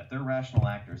don't buy that. They're rational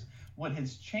actors. What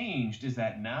has changed is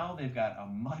that now they've got a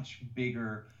much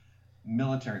bigger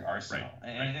military arsenal,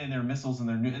 and their missiles and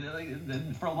their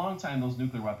for a long time those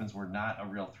nuclear weapons were not a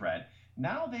real threat.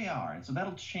 Now they are, and so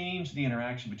that'll change the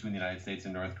interaction between the United States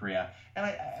and North Korea. And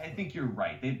I think you're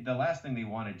right. The last thing they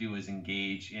want to do is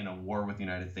engage in a war with the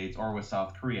United States or with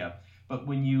South Korea. But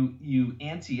when you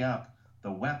ante up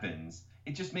the weapons,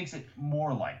 it just makes it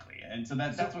more likely. And so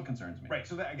that's what concerns me. Right.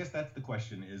 So I guess that's the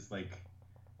question is, like,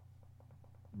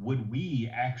 would we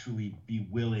actually be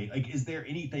willing? Like, is there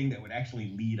anything that would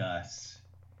actually lead us?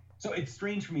 So it's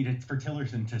strange for me for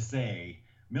Tillerson to say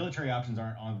military options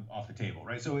aren't off the table,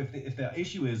 right? So if the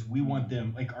issue is we want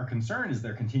them, like, our concern is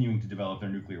they're continuing to develop their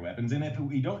nuclear weapons, and if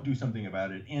we don't do something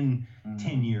about it in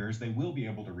 10 years, they will be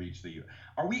able to reach the U.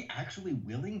 Are we actually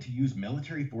willing to use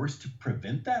military force to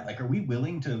prevent that? Like, are we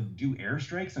willing to do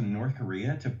airstrikes in North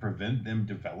Korea to prevent them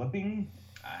developing?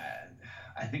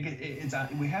 I think it's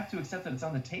we have to accept that it's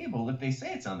on the table if they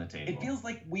say it's on the table. It feels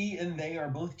like we and they are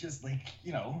both just like,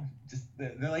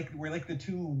 they're like, we're like the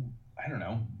two, I don't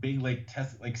know, big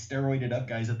steroided up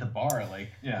guys at the bar,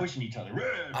 pushing each other.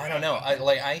 I don't know.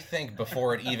 I think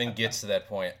before it even gets to that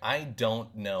point, I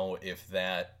don't know if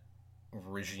that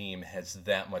regime has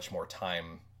that much more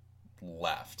time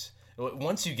left.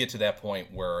 Once you get to that point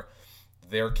where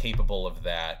they're capable of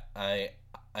that,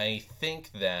 I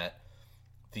think that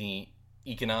the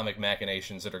economic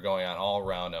machinations that are going on all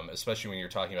around them, especially when you're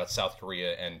talking about South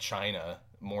Korea and China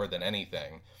more than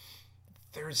anything,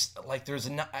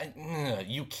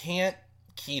 you can't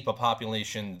keep a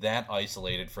population that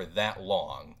isolated for that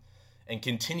long and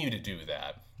continue to do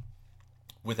that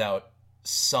without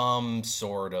some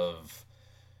sort of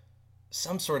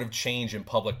change in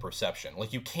public perception.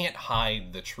 Like, you can't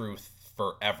hide the truth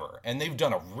forever, and they've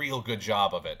done a real good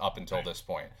job of it up until this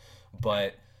point.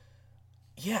 But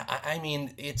yeah, I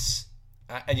mean,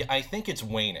 I think it's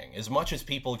waning. As much as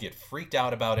people get freaked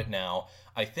out about it now,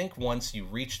 I think once you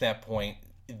reach that point,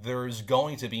 there's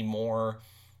going to be more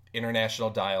international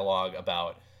dialogue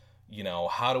about,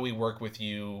 how do we work with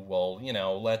you? Well,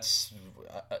 let's,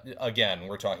 again,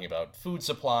 we're talking about food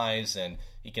supplies and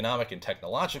economic and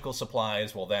technological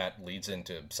supplies. Well, that leads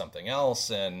into something else.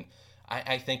 And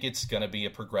I think it's going to be a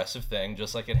progressive thing,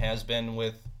 just like it has been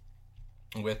with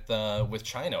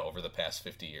China over the past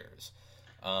 50 years.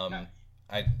 I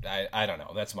don't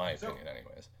know. That's my opinion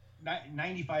anyways.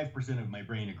 95% of my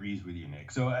brain agrees with you, Nick.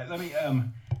 So let me,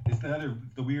 it's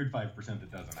the weird 5%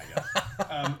 that doesn't, I guess.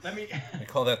 Let me. I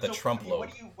call that the Trump load.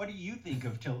 What do you think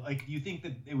of do you think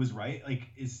that it was right? Like,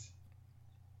 is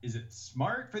it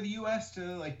smart for the U.S. to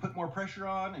like put more pressure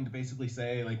on and to basically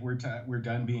say like we're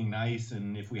done being nice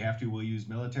and if we have to we'll use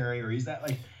military, or is that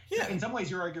like in some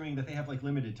ways you're arguing that they have like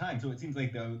limited time, so it seems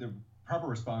like the proper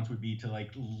response would be to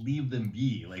like leave them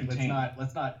be, like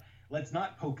let's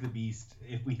not poke the beast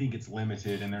if we think it's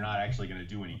limited and they're not actually going to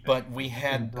do anything. But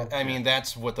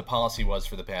that's what the policy was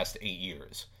for the past 8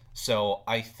 years. So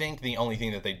I think the only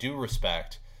thing that they do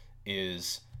respect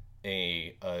is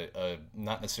a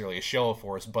not necessarily a show of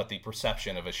force, but the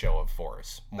perception of a show of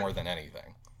force more than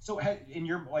anything. So in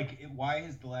your why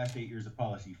has the last 8 years of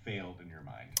policy failed in your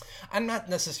mind? I'm not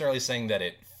necessarily saying that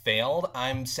it failed.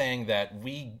 I'm saying that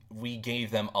we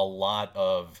gave them a lot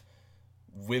of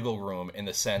wiggle room in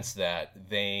the sense that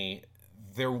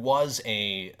there was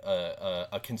a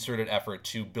concerted effort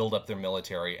to build up their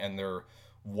military, and there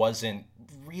wasn't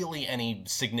really any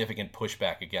significant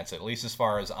pushback against it, at least as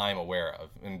far as I'm aware of.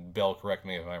 And Bill, correct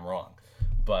me if I'm wrong,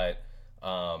 but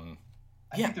I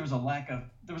think there was a lack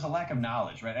of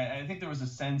knowledge, right? I think there was a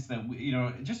sense that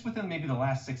just within maybe the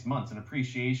last 6 months, an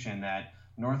appreciation that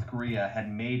North Korea had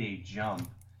made a jump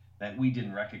that we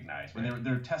didn't recognize when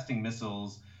they're testing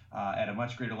missiles at a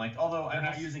much greater length. Although they're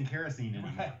not using kerosene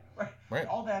anymore. Right.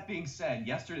 All that being said,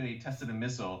 yesterday they tested a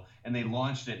missile and they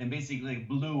launched it and basically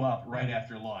blew up right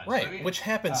after launch. Right, which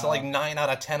happens to like 9 out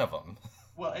of 10 of them.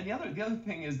 Well, and the other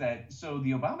thing is that so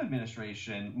the Obama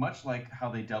administration, much like how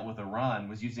they dealt with Iran,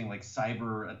 was using like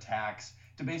cyber attacks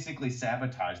to basically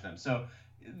sabotage them. So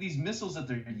these missiles that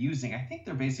they're using, I think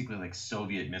they're basically like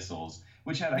Soviet missiles,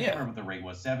 which had, I can't remember what the rate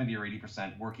was, 70 or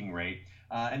 80% working rate.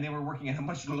 And they were working at a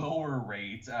much lower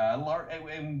rate.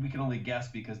 And we can only guess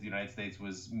because the United States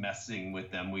was messing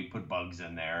with them. We put bugs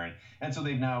in there. And so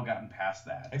they've now gotten past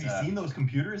that. Have you seen those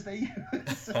computers they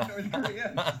use in North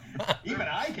Korea? Even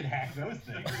I can hack those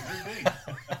things.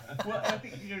 Well, I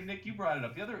think, Nick, you brought it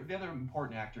up. The other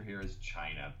important actor here is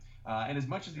China. And as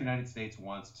much as the United States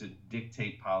wants to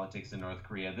dictate politics in North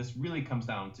Korea, this really comes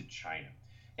down to China.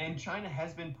 And China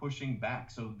has been pushing back.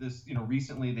 So this,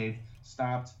 recently they've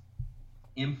stopped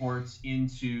imports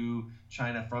into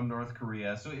China from North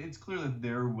Korea. So it's clear that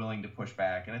they're willing to push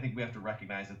back. And I think we have to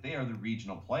recognize that they are the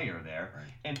regional player there. Right.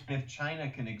 And if China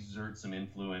can exert some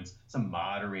influence, some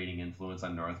moderating influence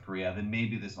on North Korea, then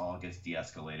maybe this all gets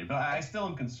de-escalated. But I still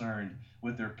am concerned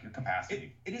with their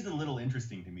capacity. It is a little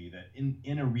interesting to me that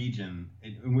in a region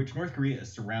in which North Korea is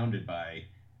surrounded by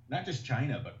not just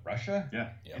China, but Russia. Yeah.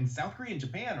 And South Korea and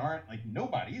Japan aren't like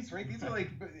nobodies, right? These are like,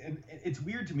 and it's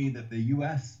weird to me that the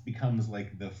U.S. becomes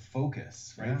like the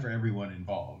focus, right, for everyone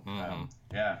involved. Mm-hmm.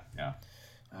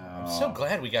 I'm so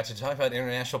glad we got to talk about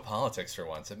international politics for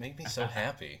once. It made me so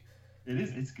happy. It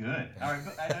is. It's good. All right,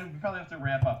 but we probably have to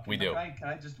wrap up. We do. Can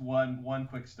I just one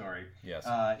quick story? Yes.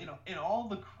 In all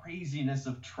the craziness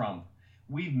of Trump,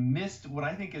 we've missed what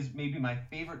I think is maybe my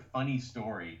favorite funny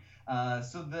story.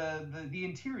 So the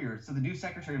Interior, so the new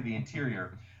Secretary of the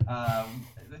Interior, I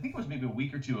think it was maybe a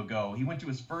week or two ago, he went to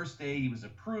his first day, he was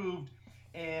approved,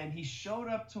 and he showed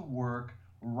up to work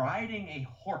riding a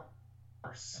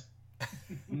horse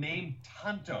named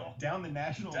Tonto. Down the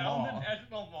National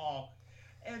Mall.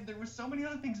 And there were so many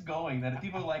other things going that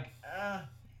people were like,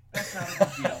 that's not a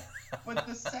big deal. But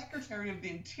the Secretary of the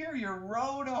Interior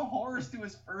rode a horse to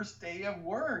his first day of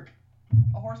work.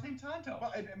 A horse named Tonto.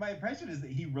 Well, my impression is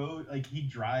that he rode, like he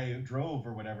drove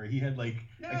or whatever. He had like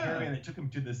a caravan that took him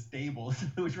to the stables,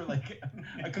 which were like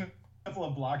a couple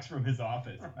of blocks from his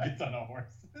office. Right. Gets on a horse.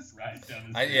 This rides down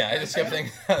the street. I just kept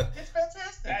thinking. It's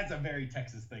fantastic. That's a very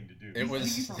Texas thing to do.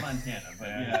 He's from Montana, but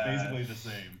it's basically the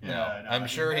same. Yeah, I'm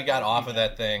sure he got off of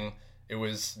that thing. It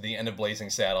was the end of Blazing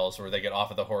Saddles, where they get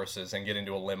off of the horses and get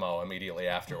into a limo immediately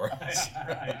afterwards.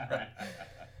 Right.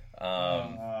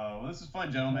 Well, this is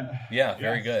fun, gentlemen. Yeah,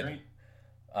 very good.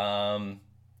 Well,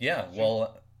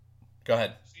 go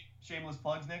ahead. Shameless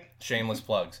plugs, Nick? Shameless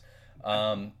plugs.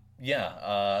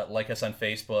 Like us on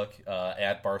Facebook,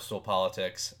 at Barstool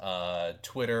Politics,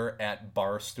 Twitter, at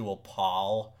Barstool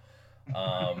Paul.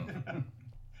 I'm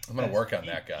going to work on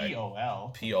that guy.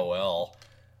 P-O-L.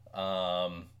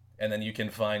 And then you can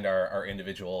find our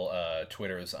individual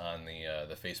Twitters on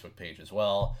the Facebook page as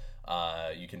well.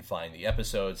 You can find the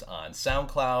episodes on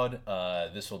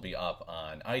SoundCloud. This will be up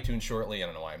on iTunes shortly. I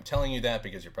don't know why I'm telling you that,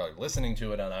 because you're probably listening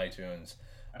to it on iTunes.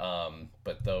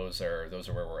 But those are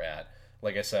where we're at.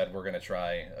 Like I said, we're going to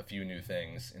try a few new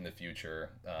things in the future,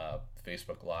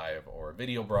 Facebook Live or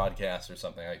video broadcasts or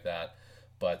something like that.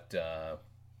 But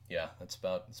yeah, that's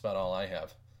about all I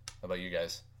have. How about you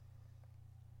guys?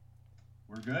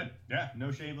 We're good. Yeah,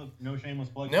 no shameless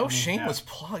plugs. No shameless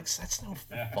plugs. That's no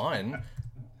fun.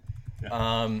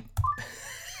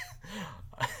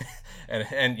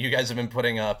 And you guys have been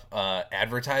putting up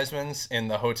advertisements in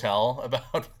the hotel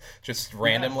about just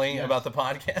randomly about the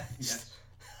podcast.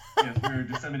 Yes, we're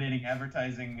disseminating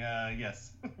advertising.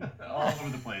 Yes, all over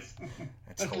the place.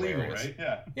 That's legal, hilarious.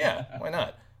 right? Yeah. Why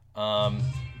not?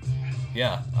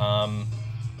 Yeah.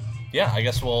 I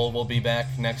guess we'll be back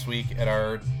next week at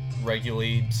our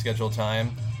regularly scheduled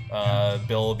time.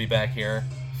 Bill will be back here.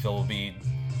 Phil will be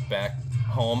back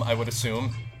home, I would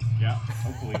assume. Yeah,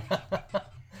 hopefully.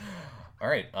 All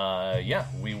right.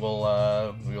 We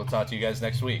will talk to you guys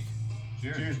next week.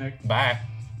 Cheers, Nick. Bye.